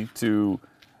company to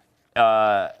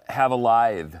have a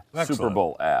live Super Excellent.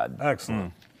 Bowl ad.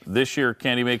 Excellent. This year,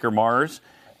 candy maker Mars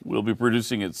will be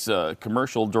producing its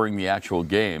commercial during the actual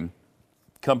game.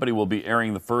 Company will be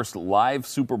airing the first live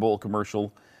Super Bowl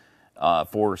commercial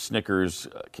for Snickers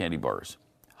candy bars.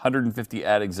 150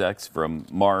 ad execs from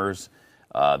Mars,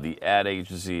 the ad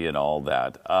agency, and all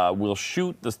that will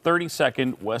shoot the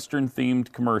 30-second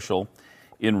Western-themed commercial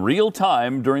in real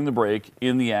time during the break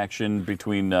in the action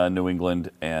between New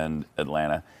England and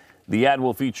Atlanta. The ad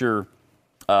will feature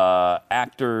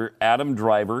actor Adam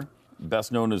Driver,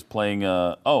 best known as playing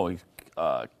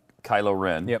Kylo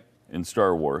Ren in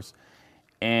Star Wars.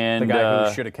 And The guy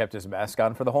who should have kept his mask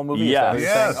on for the whole movie? Yeah. Is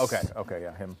that what you're saying? Okay,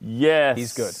 yeah, him. Yes.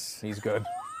 He's good.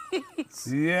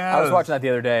 Yeah. I was watching that the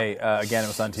other day. Again, it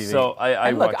was on TV. So I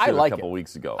And look, watched it like a couple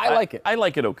weeks ago. I like it. I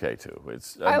like it okay, too.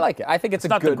 I like it. I think it's a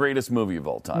not good... the greatest movie of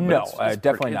all time. No, but it's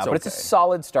definitely not. But it's a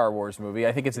solid Star Wars movie.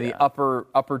 I think it's the upper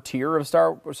tier of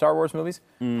Star Wars movies.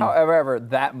 However,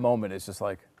 that moment is just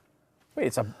like,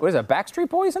 wait, what is that? Backstreet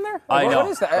Boys in there? I know.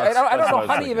 What is that? That's I don't what I know was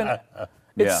how to thinking. even.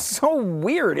 Yeah. It's so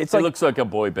weird. It's He like, looks like a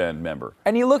boy band member.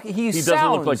 and he He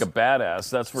doesn't look like a badass,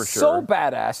 that's for sure. so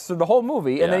badass through the whole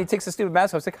movie, and then Yeah. he takes the stupid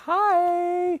mask off. He's like,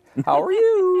 "Hi, how are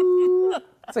you?"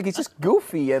 It's like he's just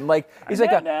goofy and like he's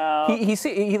like know.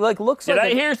 he like looks Did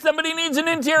like I hear somebody needs an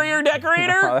interior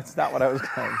decorator? No, that's not what I was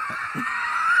going.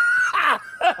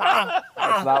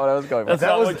 That's not what I was going for. That's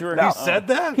not what you were. He said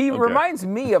that? He reminds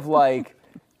me of like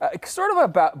sort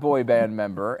of a boy band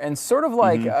member and sort of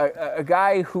like a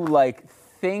guy who like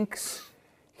thinks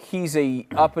he's a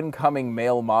up and coming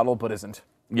male model but isn't.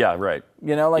 Yeah, right.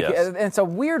 You know, like Yes. and it's a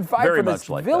weird vibe Very for this much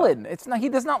like villain. It's not. He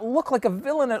does not look like a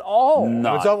villain at all.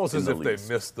 No. It's almost in as the if least.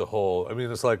 they missed the whole. I mean,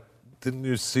 it's like, didn't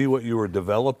you see what you were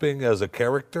developing as a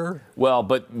character? Well,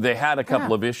 but they had a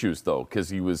couple of issues though, because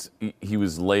he was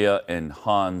Leia and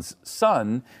Han's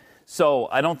son. So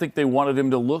I don't think they wanted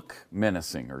him to look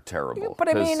menacing or terrible. But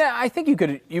I 'cause- mean, I think you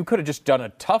could have just done a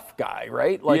tough guy,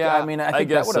 right? Like, Yeah, I mean, I I think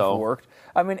that guess would have so. worked.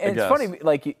 I mean, and it's guess. funny,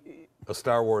 like, A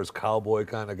Star Wars cowboy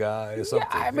kind of guy or something?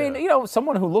 yeah, I mean, you know,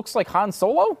 someone who looks like Han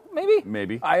Solo, maybe.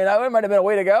 Maybe. That might have been a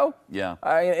way to go. Yeah.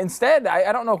 Instead,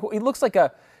 I don't know. He looks like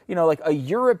like a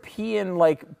European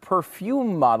like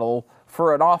perfume model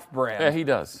for an off-brand. Yeah, he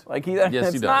does. Like he. Yes, he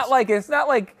it's does. not like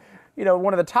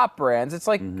one of the top brands. It's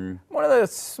like one of the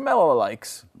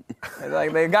smell-alikes.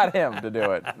 Like they got him to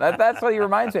do it. That's what he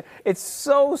reminds me. It's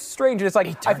so strange. It's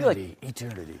like I feel like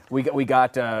eternity. we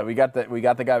got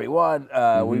the guy we want.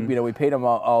 We paid him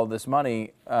all this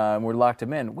money. And we're locked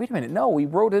him in. Wait a minute, no, we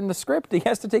wrote in the script he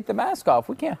has to take the mask off.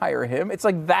 We can't hire him. It's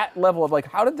like that level of like,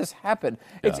 how did this happen?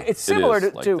 It's similar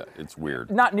like to that. It's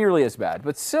weird. not nearly as bad,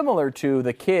 but similar to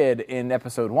the kid in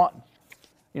episode 1.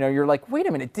 you're like, wait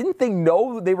a minute, didn't they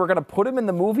know they were going to put him in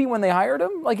the movie when they hired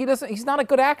him? Like, he's not a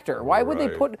good actor. Why would they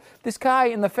put this guy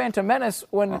in The Phantom Menace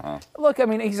when, look, I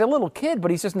mean, he's a little kid, but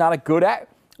he's just not a good actor.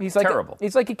 He's like terrible.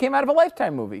 He's like he came out of a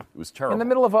Lifetime movie. It was terrible. In the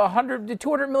middle of $100 to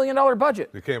 $200 million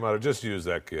budget. He came out of just use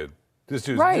that kid. Just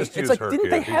use It's like, her didn't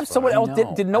kid. they have He's someone fine.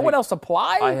 else? Did no one else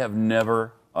apply? I have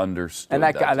never understood. And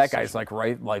that guy's decision. like,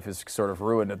 right, life is sort of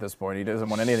ruined at this point. He doesn't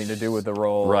want anything to do with the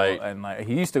role. Right. And like,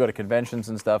 he used to go to conventions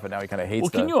and stuff, and now he kind of hates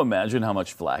Well, can you imagine how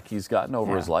much flack he's gotten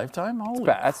over his lifetime? Holy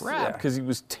bad. crap! Because he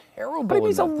was terrible. But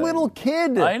he's a in that little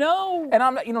thing. kid. I know. And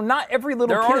I'm not, not every little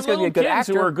There kid are is going to be a good little kids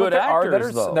actor. who are good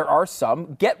actors, though. There are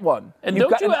some. Get one. And You've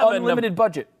don't got you an have unlimited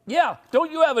budget. Yeah.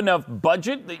 Don't you have enough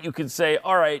budget that you could say,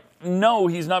 all right, no,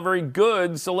 he's not very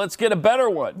good, so let's get a better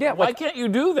one? Yeah. Why can't you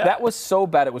do that? That was so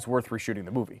bad it was worth reshooting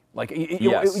the movie. Like, you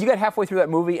got halfway through that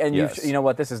movie and you know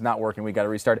what, this is not working. We got to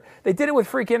restart it. They did it with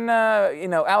freaking,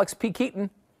 Alex P. Keaton.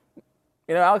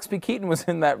 Alex P. Keaton was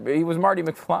in that. He was Marty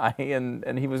McFly,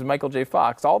 and he was Michael J.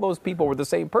 Fox. All those people were the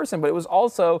same person, but it was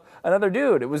also another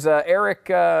dude. It was Eric.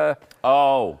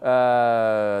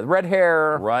 Red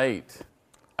hair. Right.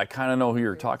 I kind of know who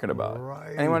you're talking about.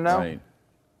 Right. Anyone know? Right.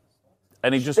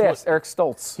 And he just Eric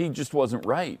Stoltz. he just wasn't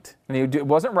right. And it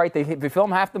wasn't right. They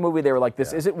filmed half the movie. They were like,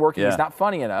 this isn't working. Yeah. He's not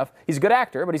funny enough. He's a good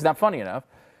actor, but he's not funny enough.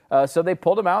 So they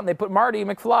pulled him out, and they put Marty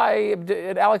McFly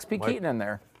and Alex P. Keaton in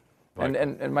there.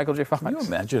 And Michael J. Fox. Can you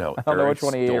imagine how I don't know which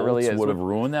one he really is. would have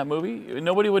ruined that movie?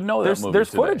 Nobody would know that movie There's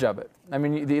today. footage of it. I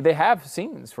mean, they have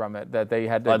scenes from it that they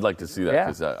had to. I'd like to see that Yeah.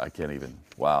 because I can't even.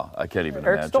 Wow, I can't even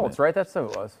Eric imagine Stoltz, it. right? That's who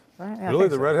it was. Right? Yeah, I Really,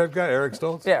 think the so. redhead guy, Eric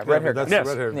Stoltz? Yeah, red-haired That's guy. the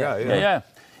red-haired guy. Yeah.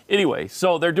 Anyway,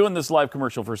 so they're doing this live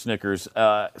commercial for Snickers.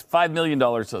 $5 million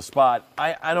a spot.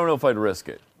 I don't know if I'd risk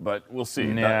it, but we'll see.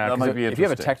 Yeah, that might be if you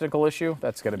have a interesting. technical issue,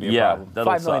 that's going to be a Yeah, problem.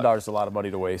 that'll $5 million suck. is a lot of money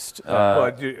to waste.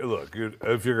 But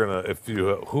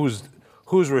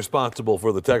who's responsible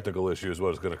for the technical issue is what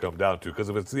it's going to come down to. Because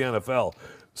if it's the NFL,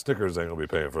 Snickers ain't going to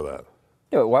be paying for that.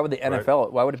 Yeah, why would the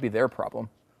NFL? Why would it be their problem?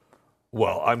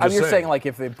 Well, I'm I just mean, you're saying. saying like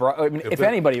if they brought, if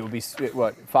anybody, it would be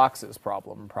Fox's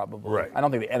problem probably. Right. I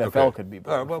don't think the NFL Okay. could be.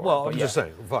 All right, blamed for well, it, but I'm just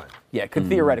saying. Fine. Yeah, it could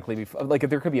theoretically be like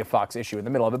there could be a Fox issue in the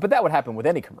middle of it, but that would happen with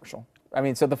any commercial. I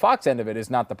mean, so the Fox end of it is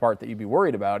not the part that you'd be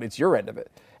worried about; it's your end of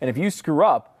it. And if you screw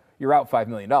up, you're out $5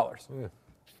 million.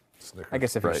 Snickers. I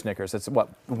guess if you're Snickers, that's what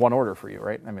one order for you,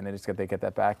 right? I mean, they get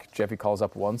that back. Jeffy calls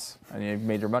up once, and you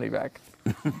made your money back.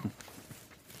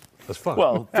 That's fun.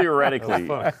 Well, theoretically,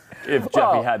 if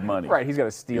Jeffy had money. Right? He's got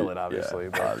to steal it, obviously. Yeah,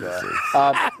 but, obviously. there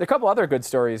are a couple other good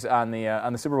stories on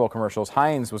the Super Bowl commercials.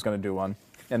 Heinz was going to do one,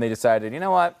 and they decided, you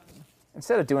know what?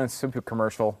 Instead of doing a Super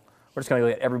Commercial, we're just going to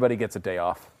let everybody gets a day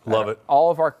off. Love it. All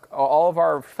of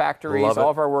our factories, Love it. all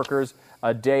of our workers,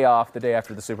 a day off the day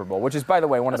after the Super Bowl, which is, by the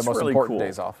way, one of the most really important cool.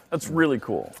 days off. That's really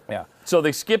cool. Yeah. So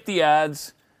they skipped the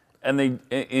ads, and they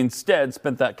instead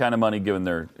spent that kind of money giving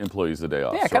their employees a day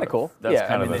off. Yeah, sort kinda of. cool. That's Yeah,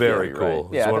 kind I of mean, a very theory, cool. right?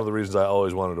 It's Yeah, one of the reasons I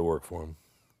always wanted to work for him.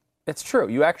 It's true.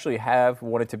 You actually have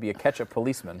wanted to be a ketchup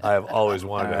policeman. I have always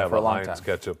wanted to have for a a long Heinz time.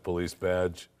 ketchup police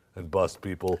badge and bust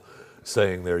people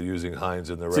saying they're using Heinz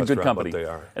in their It's a restaurant, good company. but they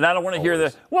aren't. And I don't want to hear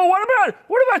Always. the, well, what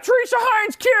about Teresa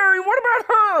Heinz Carey? What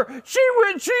about her?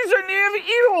 She's an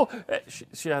evil.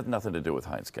 She has nothing to do with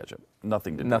Heinz ketchup.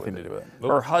 Nothing to do with it.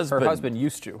 Her husband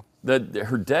used to.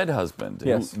 Her dead husband,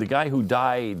 Yes. the guy who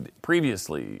died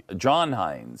previously, John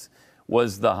Heinz,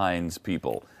 was the Heinz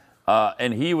people.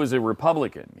 And he was a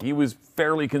Republican. He was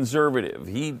fairly conservative.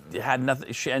 He had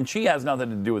nothing, and she has nothing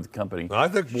to do with the company. I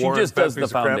think she Warren just does the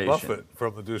Buffett foundation. Buffett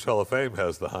from the Douche Hall of Fame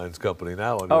has the Heinz Company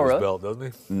now under his really? belt, doesn't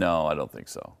he? No, I don't think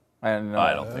so. I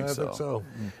don't think I so. think so.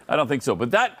 I don't think so. But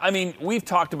we've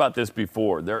talked about this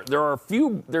before.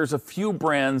 There's a few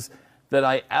brands that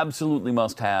I absolutely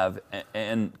must have,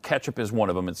 and ketchup is one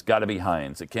of them. It's got to be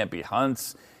Heinz. It can't be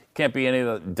Hunt's. Can't be any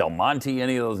of the Del Monte,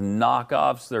 any of those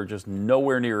knockoffs. They're just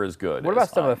nowhere near as good. What as about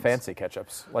some of the Heinz. fancy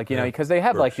ketchups? Like, because they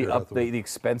have like Berkshire Hathaway. the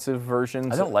expensive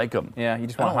versions. I don't like them. Yeah, you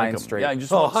just I want don't like Heinz 'em. straight. Yeah, I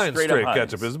just Oh, want Heinz straight, straight up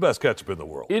ketchup Heinz. is the best ketchup in the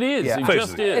world. It is. Yeah. It Face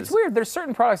just it. is. It's weird. There's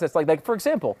certain products that's like for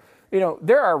example,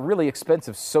 there are really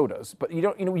expensive sodas, but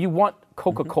you want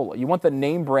Coca-Cola. You want the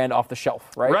name brand off the shelf,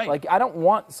 right? Right. Like I don't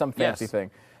want some fancy Yes.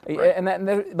 thing. Right. And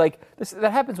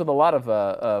that happens with a lot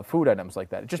of food items like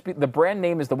that. The brand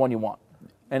name is the one you want.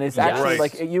 And it's actually Right.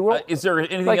 like you will. Is there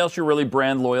anything like- else you're really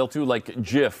brand loyal to, like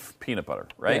Jif peanut butter,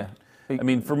 right? Yeah. I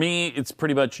mean, for me, it's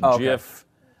pretty much Oh, okay. Jif.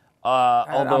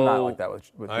 I'm not like that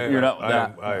with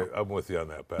I'm with you on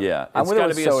that, Pat. Yeah, I'm it's with it got to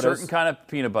with be sodas. a certain kind of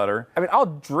peanut butter. I mean, I'll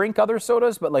drink other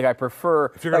sodas, but like I prefer.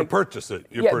 If you're going to purchase it,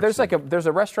 you're there's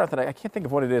a restaurant that I can't think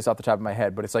of what it is off the top of my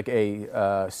head, but it's like a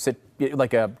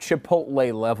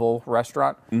Chipotle level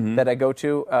restaurant that I go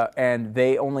to, and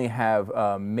they only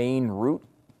have main root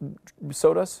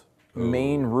sodas.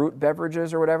 Main root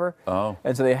beverages or whatever. Oh.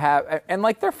 And so they have, and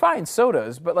like they're fine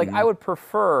sodas, but like I would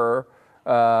prefer,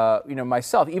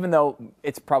 myself, even though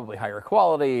it's probably higher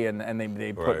quality and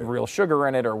they put real sugar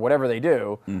in it or whatever they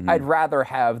do, I'd rather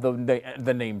have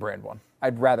the name brand one.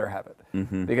 I'd rather have it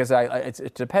because it's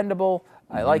dependable.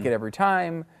 I like it every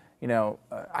time.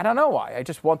 I don't know why. I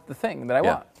just want the thing that I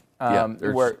want.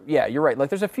 You're right. Like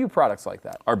there's a few products like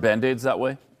that. Are Band-Aids that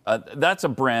way? That's a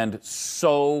brand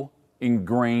so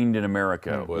ingrained in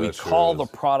America. Boy, we call the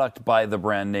product by the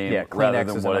brand name rather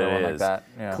than what it is. Like that.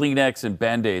 Yeah. Kleenex and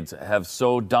Band-Aids have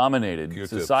so dominated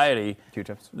Q-tips. society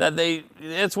Q-tips. that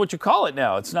it's what you call it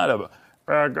now. It's not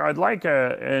I'd like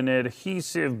an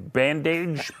adhesive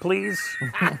bandage, please.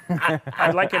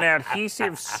 I'd like an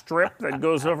adhesive strip that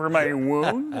goes over my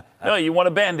wound. No, you want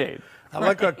a Band-Aid. I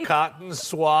like a cotton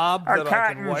swab A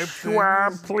cotton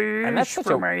swab, please. And that's such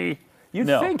You'd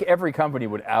think every company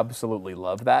would absolutely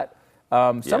love that.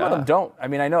 Some of them don't. I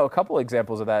mean, I know a couple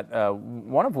examples of that.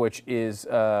 One of which is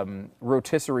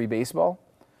rotisserie baseball.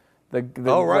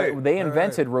 They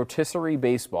invented rotisserie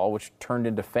baseball, which turned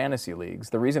into fantasy leagues.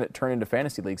 The reason it turned into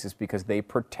fantasy leagues is because they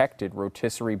protected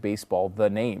rotisserie baseball, the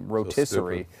name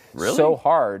rotisserie, so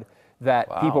hard that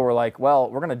people were like, "Well,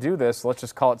 we're going to do this. Let's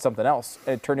just call it something else."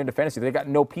 And it turned into fantasy. They got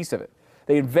no piece of it.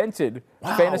 They invented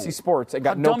fantasy sports and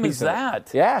got no piece of it. How dumb is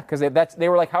that? Yeah, because they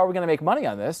were like, "How are we going to make money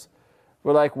on this?"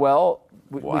 We're like, "Well,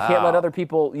 we can't let other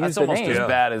people use the name." That's almost as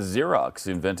bad as Xerox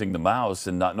inventing the mouse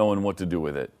and not knowing what to do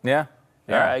with it. Yeah.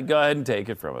 All right, go ahead and take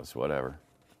it from us, whatever.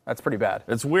 That's pretty bad.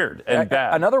 It's weird and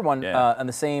bad. Another one on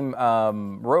the same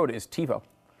road is TiVo.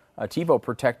 TiVo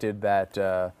protected that,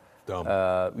 their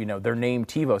name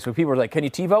TiVo. So people were like, "Can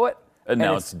you TiVo it?" And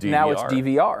now it's DVR. Now it's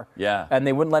DVR. Yeah. And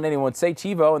they wouldn't let anyone say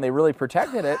TiVo, and they really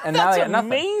protected it. And now they got nothing.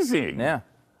 Amazing. Yeah.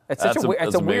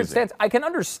 It's a weird stance. I can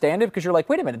understand it because you're like,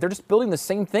 wait a minute, they're just building the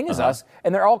same thing as us,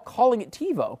 and they're all calling it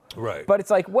TiVo. Right. But it's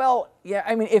like, well, yeah,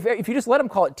 I mean, if you just let them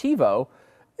call it TiVo,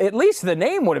 at least the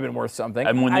name would have been worth something.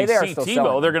 And when they see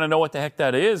TiVo, they're going to know what the heck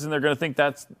that is, and they're going to think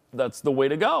that's the way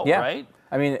to go, right?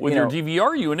 I mean, with your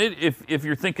DVR unit, if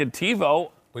you're thinking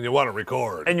TiVo, when you want to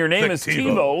record, and your name is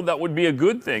TiVo, that would be a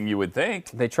good thing, you would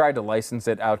think. They tried to license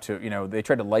it out to, they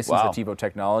tried to license the TiVo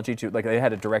technology to, like they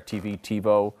had a DirecTV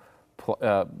TiVo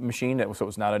machine, so it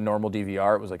was not a normal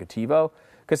DVR, it was like a TiVo.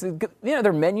 Because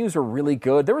their menus were really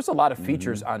good. There was a lot of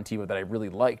features on TiVo that I really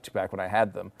liked back when I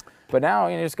had them. But now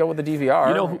you just go with the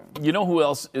DVR. You know who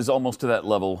else is almost to that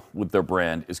level with their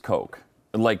brand is Coke.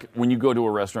 Like when you go to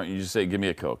a restaurant, you just say, "Give me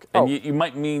a Coke," and you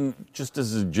might mean just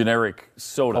as a generic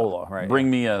soda. Cola, right?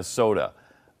 Bring me a soda,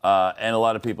 and a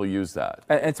lot of people use that.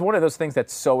 And it's one of those things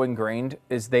that's so ingrained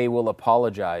is they will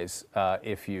apologize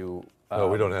if you. No,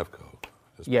 we don't have Coke.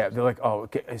 They're like, "Oh,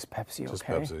 is Pepsi okay?" Just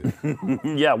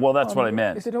Pepsi. Yeah, well, that's what I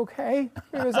meant. Is it okay?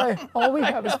 Because all we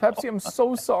have is Pepsi. I'm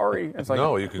so sorry. It's like,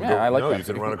 no, you can you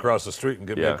can run across the street and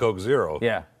get me a Coke Zero.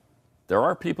 Yeah. There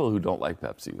are people who don't like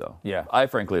Pepsi, though. Yeah. I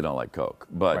frankly don't like Coke,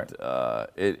 but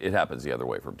it happens the other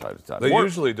way from time to time. They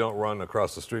usually don't run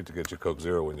across the street to get you Coke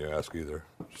Zero when you ask either.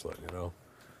 Just letting you know.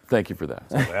 Thank you for that.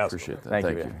 Appreciate that.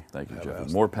 Thank you. Thank you, Jeff.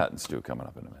 More Pat and Stu coming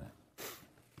up in a minute.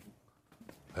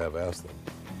 I have asked them.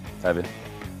 Have you?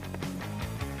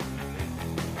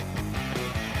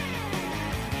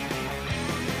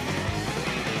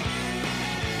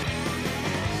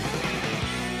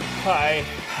 Hi.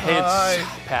 It's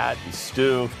Pat and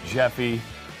Stu, Jeffy,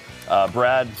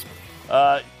 Brad.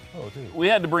 We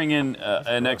had to bring in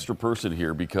an extra person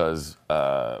here because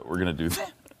we're gonna do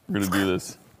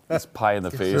this pie in the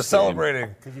face. We're celebrating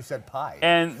because you said pie.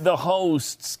 And the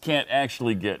hosts can't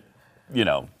actually get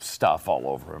stuff all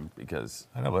over them because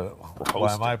I know, but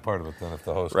why am I part of it then if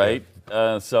the host? Right.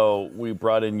 So we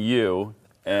brought in you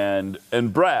and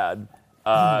Brad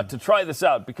to try this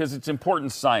out because it's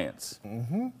important science.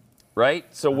 Mm-hmm. Right?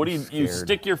 So what do you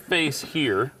stick your face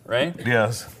here, right?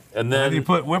 Yes. And then you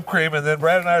put whipped cream, and then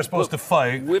Brad and I are supposed to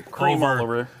fight. Whipped cream all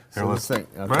over. Here, let's think.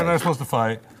 Okay. Brad and I are supposed to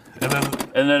fight, and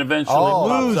then eventually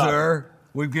loser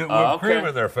would get whipped cream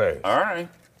in their face. All right.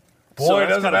 Boy, so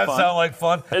doesn't that sound like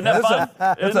fun? Isn't that fun?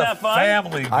 That's a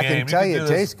family game. I can tell you, it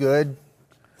tastes good.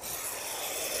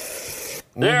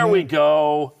 There we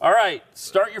go. All right,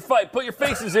 start your fight. Put your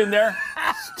faces in there.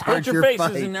 Put your faces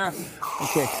fight. in there.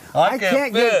 Okay. I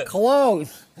can't get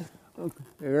close.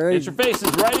 Get your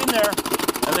faces right in there.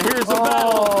 And here's the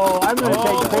battle. Oh, I'm going to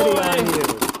take pity on you.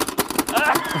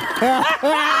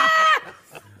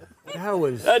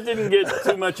 That didn't get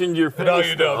too much into your face. No,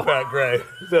 you don't, Pat Gray.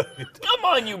 No, you don't. Come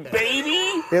on, you baby.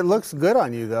 It looks good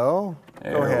on you, though.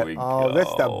 There Go ahead. we Oh, go.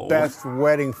 that's the best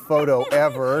wedding photo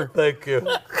ever. Thank you.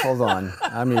 Hold on.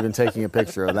 I'm even taking a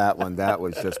picture of that one. That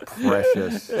was just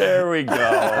precious. There we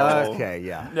go. Okay,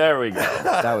 yeah. There we go.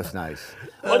 That was nice.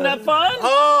 Wasn't that fun?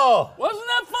 Oh, Wasn't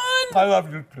that fun? I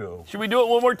love you too. Should we do it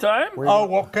one more time? Oh,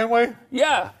 well, can we?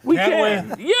 Yeah, we Can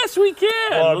can. Yes, we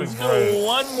can. Oh, Let's that'd be great. go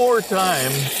one more time.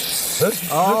 First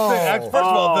of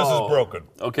all, this is broken.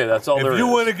 Okay, that's all there If is. you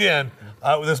win again,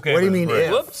 this game What do you is mean great.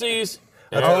 if? Whoopsies.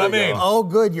 That's There what I we go. mean. Oh,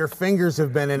 good. Your fingers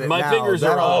have been in it My now. fingers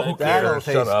are all. who that'll cares?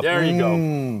 taste- Shut up. There you go.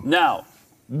 Now,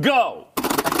 go.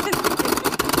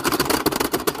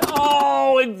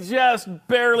 Oh, it just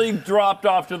barely dropped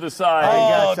off to the side.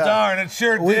 Oh, got darn, it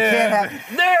sure We did. can't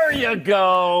have. There you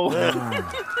go.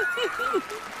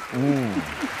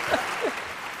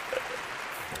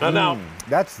 Now,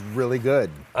 That's really good.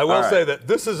 I will All right. say that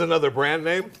this is another brand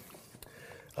name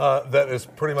that is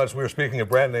pretty much, we were speaking of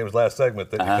brand names last segment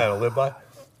that you kind of live by. I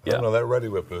Yeah. don't know, that Ready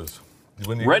Whip is.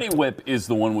 When you Ready Whip is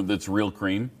the one that's real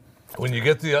cream. When you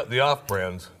get the off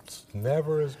brands, it's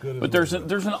never as good as But there's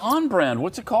an on brand.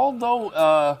 What's it called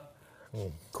though?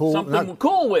 Cool. Something not-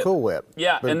 Cool Whip. Cool Whip.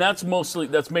 Yeah, But- and that's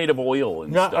made of oil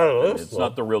and Not stuff. out of and this, it's though.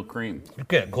 not the real cream. You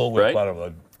can't Cool Whip Right? out of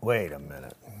a... Wait a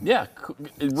minute. Yeah,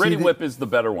 Ready the- Whip is the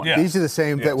better one. Yeah. These are the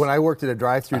same Yes. that when I worked at a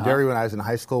drive-through dairy when I was in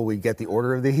high school, we'd get the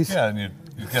order of these, Yeah, and you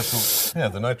get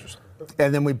the nitrous.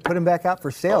 and then we'd put them back out for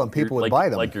sale, and people would buy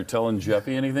them. Like you're telling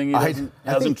Jeffy anything he I hasn't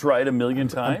think- tried a million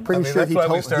times? pretty sure that's he why we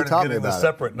told, he started taught me getting the about it.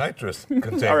 separate nitrous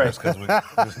containers, because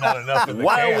there's not enough in the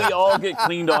While can. we all get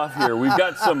cleaned off here, we've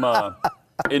got some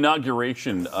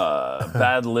inauguration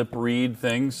bad lip read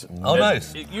things. Oh, And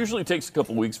nice. It usually takes a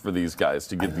couple weeks for these guys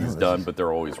to get these done, but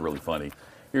they're always really funny.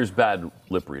 Here's bad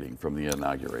lip reading from the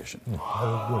inauguration.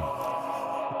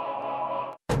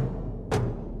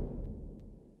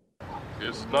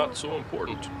 It's not so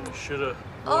important. I should have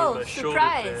worn Oh, my shoulder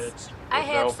surprise! pads. I But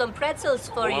have now, some pretzels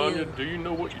for Melania, you. do you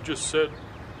know what you just said?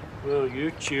 Well,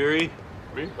 you're cheery.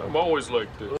 Me? I'm always like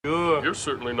this. Sure. You're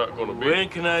certainly not going to be. When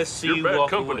can I see You're you bad walk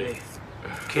company. away?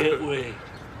 Can't wait.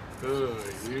 Oh,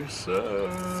 you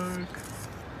suck.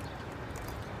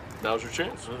 Now's your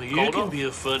chance. Well, you Call it can off. be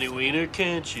a funny wiener,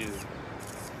 can't you?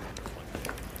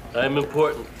 I'm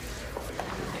important.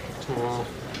 Well,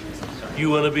 you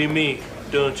want to be me,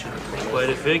 don't you? Quite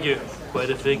a figure. Quite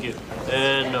a figure.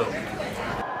 And no.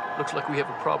 Looks like we have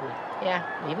a problem. Yeah,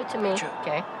 leave it to me.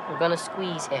 Okay, we're gonna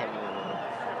squeeze him.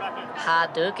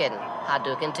 Hadouken.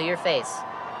 Hadouken to your face.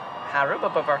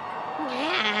 Harubababa.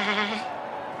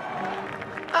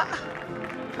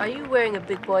 Are you wearing a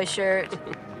big boy shirt?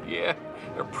 Yeah,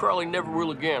 I probably never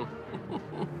will again.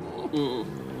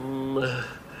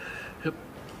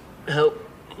 Help.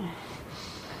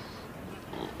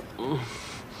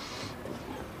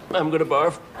 I'm gonna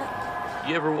barf.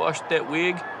 You ever washed that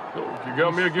wig? Oh, you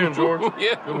got me again, George.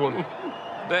 Yeah. Good one.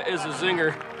 That is a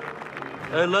zinger.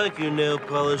 I like your nail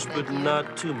polish, but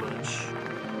not too much.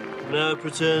 Now I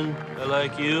pretend I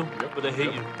like you, but I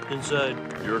hate you inside.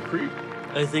 You're a creep.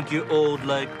 I think you're old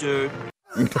like dirt.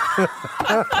 Those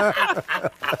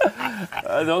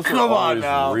are Come on always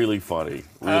now. really funny,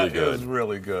 really That good. is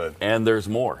really good. And there's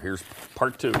more. Here's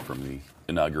part 2 from the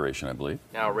inauguration, I believe.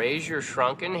 Now raise your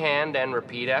shrunken hand and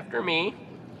repeat after me.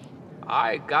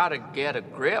 I gotta get a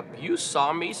grip. You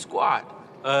saw me squat.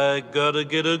 I gotta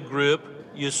get a grip.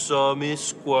 You saw me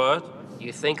squat.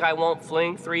 You think I won't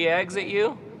fling 3 eggs at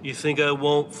you? You think I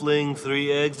won't fling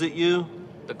 3 eggs at you?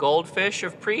 The goldfish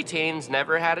of preteens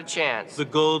never had a chance. The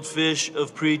goldfish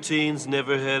of preteens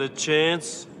never had a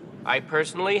chance. I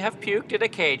personally have puked at a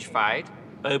cage fight.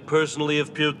 I personally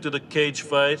have puked at a cage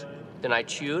fight. Then I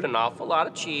chewed an awful lot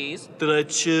of cheese. Then I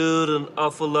chewed an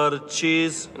awful lot of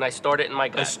cheese. And I stored it in my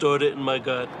gut. I stored it in my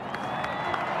gut.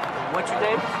 What's your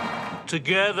name?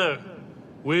 Together,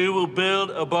 we will build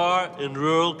a bar in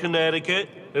rural Connecticut,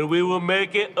 and we will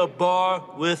make it a bar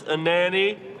with a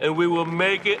nanny, and we will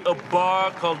make it a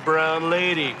bar called Brown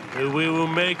Lady, and we will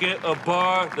make it a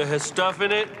bar that has stuff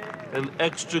in it and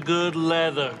extra good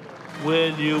leather.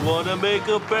 When you want to make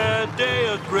a bad day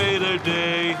a greater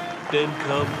day, then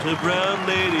come to Brown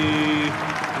Lady.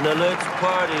 Now let's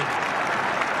party.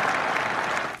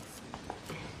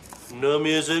 No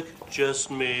music, just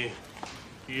me.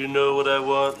 You know what I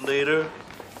want later?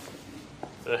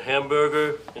 A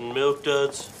hamburger and milk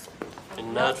duds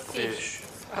and not fish.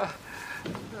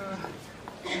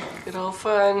 Good old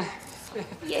fun.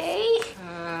 Yay!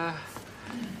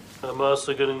 I'm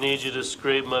also gonna need you to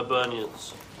scrape my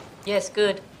bunions. Yes,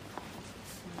 good.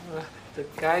 The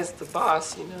guy's the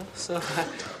boss, you know, so...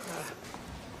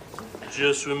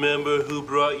 Just remember who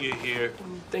brought you here.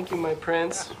 Thank you, my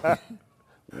prince.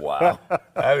 Wow.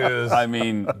 That is. I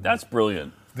mean, that's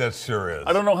brilliant. That sure is.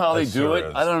 I don't know how they That do sure it.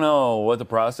 is. I don't know what the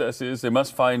process is. They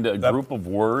must find a group of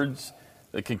words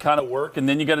that can kind of work, and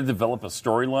then you got to develop a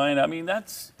storyline. I mean,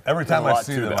 that's Every time a I lot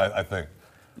see to them, that. I think,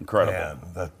 Incredible. man,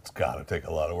 that's got to take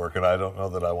a lot of work, and I don't know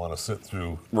that I want to sit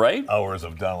through Right? hours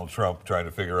of Donald Trump trying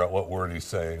to figure out what word he's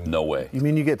saying. No way. You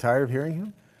mean you get tired of hearing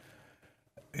him?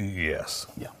 Yes.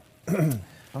 Yeah.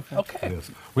 Okay.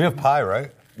 Yes. We have pie,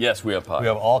 right? Yes, we have pie. We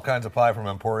have all kinds of pie from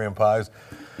Emporium Pies.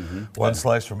 One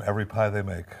slice from every pie they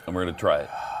make. And we're going to try it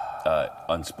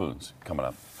on spoons coming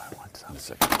up in a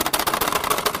second.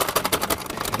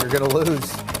 You're going to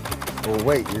lose. Well,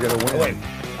 wait, you're going to win. Wait.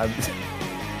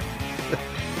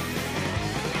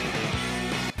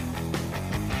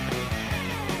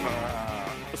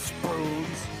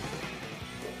 Spoons.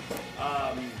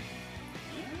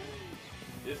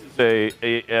 This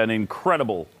is an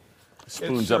incredible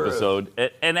Spoons sure is. episode.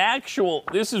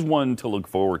 This is one to look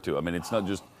forward to. I mean, it's not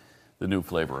just the new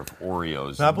flavor of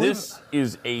Oreos. Now, I believe- This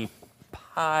is a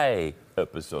pie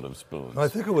episode of Spoons. I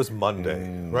think it was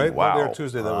Monday, right? wow. Monday or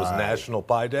Tuesday, that was National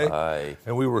Pie Day. Pie.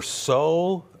 And we were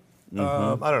so, I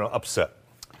don't know, upset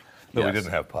that we Yes.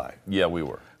 didn't have pie. Yeah, we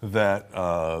were. That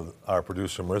our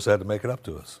producer, Marissa, had to make it up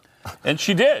to us. And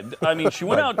she did. I mean, she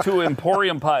went out to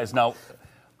Emporium Pies. Now,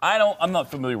 I'm not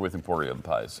familiar with Emporium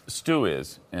Pies. Stu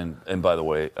is, and by the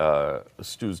way,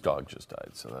 Stu's dog just died,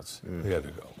 so that's He had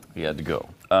to go. he had to go.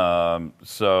 Our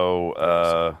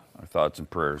thoughts and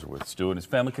prayers are with Stu and his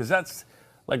family, because that's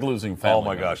like losing family. Oh, my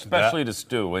members, gosh, especially to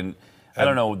Stu. And I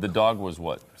don't know, the dog was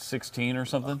what, 16 or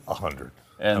something? 100.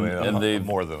 And they've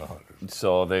more than 100.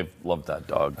 So they've loved that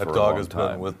dog. That for dog a long has been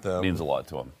time. with them. Means a lot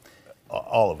to them.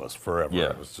 All of us forever. Yeah.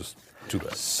 It was just too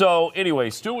bad. So anyway,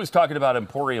 Stu was talking about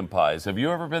Emporium Pies. Have you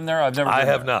ever been there? I've never been I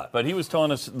have there. not. But he was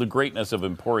telling us the greatness of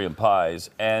Emporium Pies.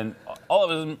 And all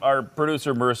of us, our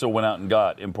producer Marissa went out and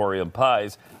got Emporium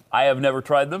Pies. I have never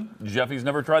tried them. Jeffy's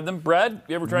never tried them. Brad,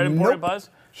 you ever tried Emporium Pies?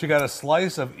 She got a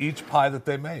slice of each pie that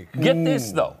they make. Get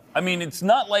this, though. I mean, it's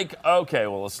not like, okay,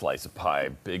 well, a slice of pie,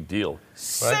 big deal.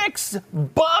 Right.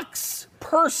 $6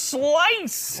 per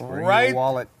slice. Bring Right? your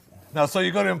wallet. Now, so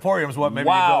you go to Emporiums, what? Maybe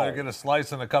Wow. you go there, get a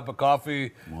slice and a cup of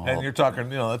coffee, and you're talking,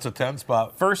 that's a 10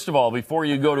 spot. First of all, before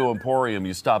you go to Emporium,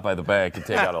 you stop by the bank and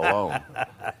take out a loan,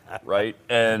 right?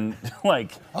 And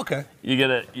Okay. you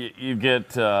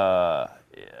get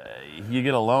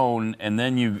a loan, and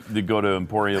then you go to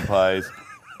Emporium Pies.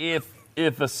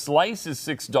 If a slice is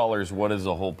 $6, what is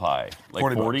a whole pie?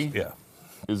 Like 40? bucks, yeah.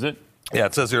 Is it? Yeah,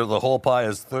 it says here the whole pie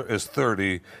is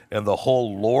 30, and the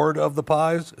whole lord of the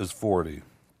pies is 40.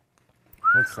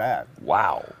 What's that?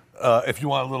 Wow. If you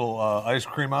want a little ice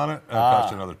cream on it, it'll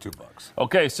cost you another $2.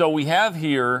 Okay, so we have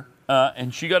here,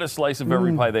 and she got a slice of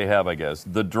every pie they have, I guess.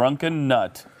 The Drunken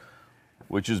Nut,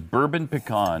 which is bourbon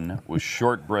pecan with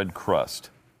shortbread crust.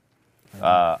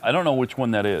 I don't know which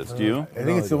one that is. Do you? I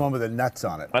think it's the one with the nuts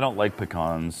on it. I don't like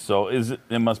pecans, so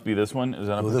it must be this one. Is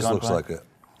that a pecan This looks pie? like it.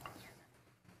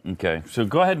 Okay, so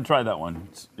go ahead and try that one.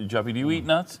 Jeffy, do you eat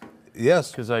nuts? Yes.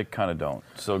 Because I kind of don't.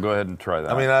 So go ahead and try that.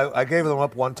 I mean, I gave them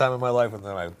up one time in my life, and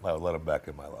then I let them back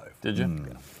in my life. Did you?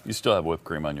 Yeah. You still have whipped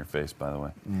cream on your face, by the way.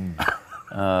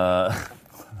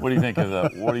 What do you think of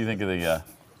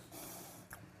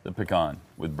the pecan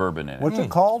with bourbon in it? What's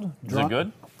it called? Is it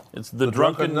good? It's the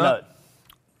Drunken Nut.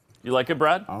 You like it,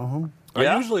 Brad? Uh-huh.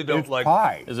 I usually don't like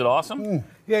pie. Is it awesome?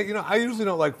 Yeah, I usually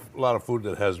don't like a lot of food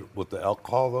that has with the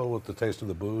alcohol though, with the taste of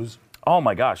the booze. Oh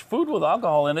my gosh, food with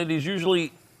alcohol in it is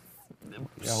usually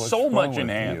so wrong much with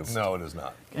enhanced. No, it is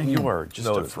not. And you are just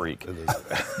No, a it is freak. not. It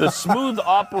is. The Smooth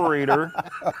Operator.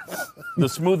 The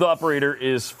Smooth Operator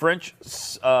is French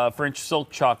silk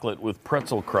chocolate with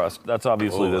pretzel crust. That's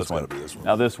obviously Oh, this that's one. gotta be this one.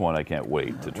 Now this one I can't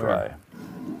wait to try.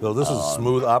 So this is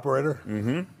Smooth Operator.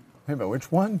 Hey, but which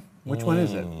one? Which one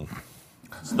is it?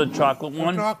 It's the chocolate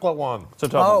one. Chocolate one. It's a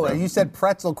chocolate one. You said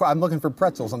pretzel. I'm looking for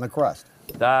pretzels on the crust.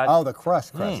 That the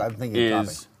crust. I'm thinking topping.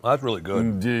 is That's really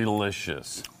good.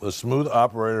 delicious. The Smooth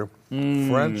Operator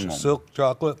French silk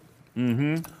chocolate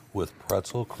with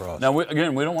pretzel crust. Now, we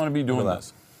don't want to be doing Look at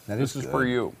this. that. This is That is for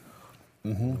you.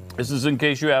 This is in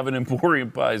case you have an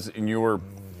Emporium Pies in your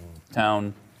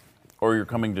town or you're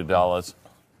coming to Dallas.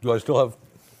 Do I still have?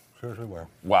 Seriously, where?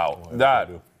 Wow, I that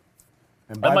do.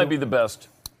 might be the best,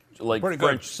 like Pretty good.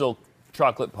 French silk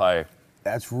chocolate pie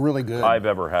That's really good. I've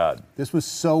ever had. This was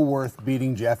so worth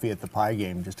beating Jeffy at the pie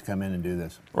game just to come in and do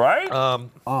this. Right?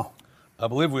 I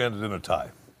believe we ended in a tie.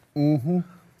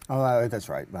 Oh, that's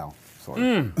right. Well,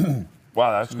 sorry.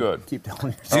 Wow, that's good. Keep telling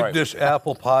yourself. Deep right. dish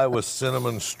apple pie with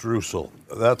cinnamon streusel.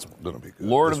 That's going to be good.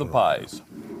 Lord This of the one. Pies.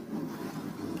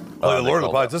 Oh, they Lord of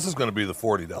the call Pies. This is going to be the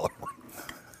 $40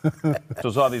 one. So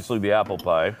it's obviously the apple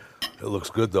pie. It looks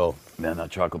good, though. Man, that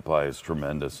chocolate pie is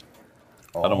tremendous.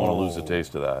 I don't want to lose the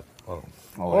taste of that. Oh,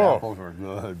 the apples are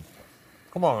good.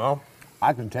 Come on, now.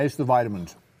 I can taste the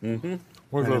vitamins. Where's And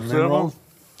the the cinnamon?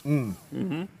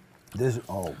 minerals. This,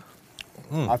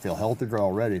 I feel healthier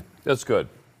already. That's good.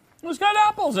 It's got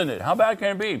apples in it. How bad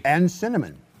can it be? And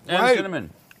cinnamon. And Right.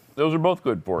 cinnamon. Those are both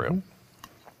good for you.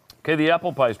 Okay, the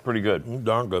apple pie is pretty good.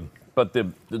 Darn good. But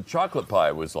the chocolate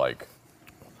pie was like,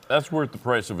 that's worth the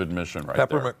price of admission right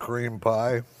Peppermint cream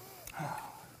pie.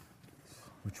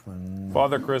 Which one? there.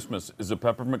 Father Christmas is a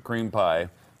peppermint cream pie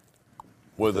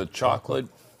with a chocolate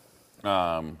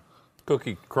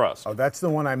cookie crust. Oh, that's the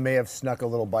one I may have snuck a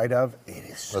little bite of. It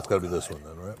is. That's got to be this one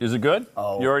then, right? Is it good?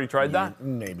 Oh, You already tried that?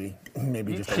 Maybe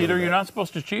just a Cheater, little you're bit. not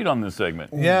supposed to cheat on this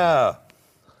segment. Yeah.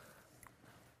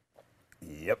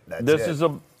 Yep, that's This it. is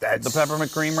the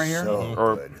peppermint cream right here? So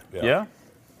good. Yeah?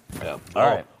 Yeah. All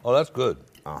right. Oh, that's good.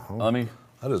 Let me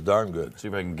That is darn good. see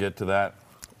if I can get to that.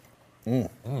 You're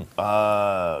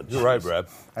right, Brad.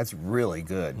 That's really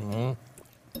good.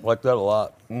 Like that a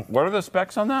lot. What are the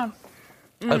specs on that?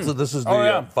 This is the Oh,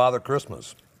 yeah. Father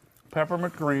Christmas.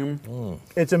 Peppermint cream.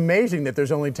 It's amazing that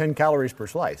there's only 10 calories per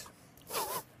slice.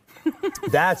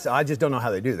 I just don't know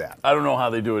how they do that. I don't know how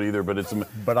they do it either, but it's.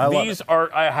 But I love these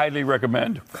are. I highly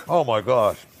recommend Oh my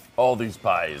gosh. all these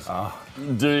pies.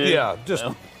 Yeah, just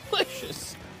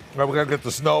delicious. right, we gotta get the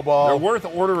They're snowball. worth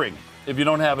ordering if you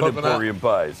don't have an Flipping out. Emporium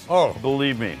Pies. Oh.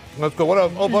 Believe me. Let's go. What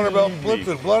else? Oh, Butterbell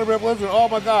Blitzen. Butterbell Blitzen. Oh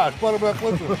my gosh, Butterbell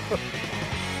Blitzen.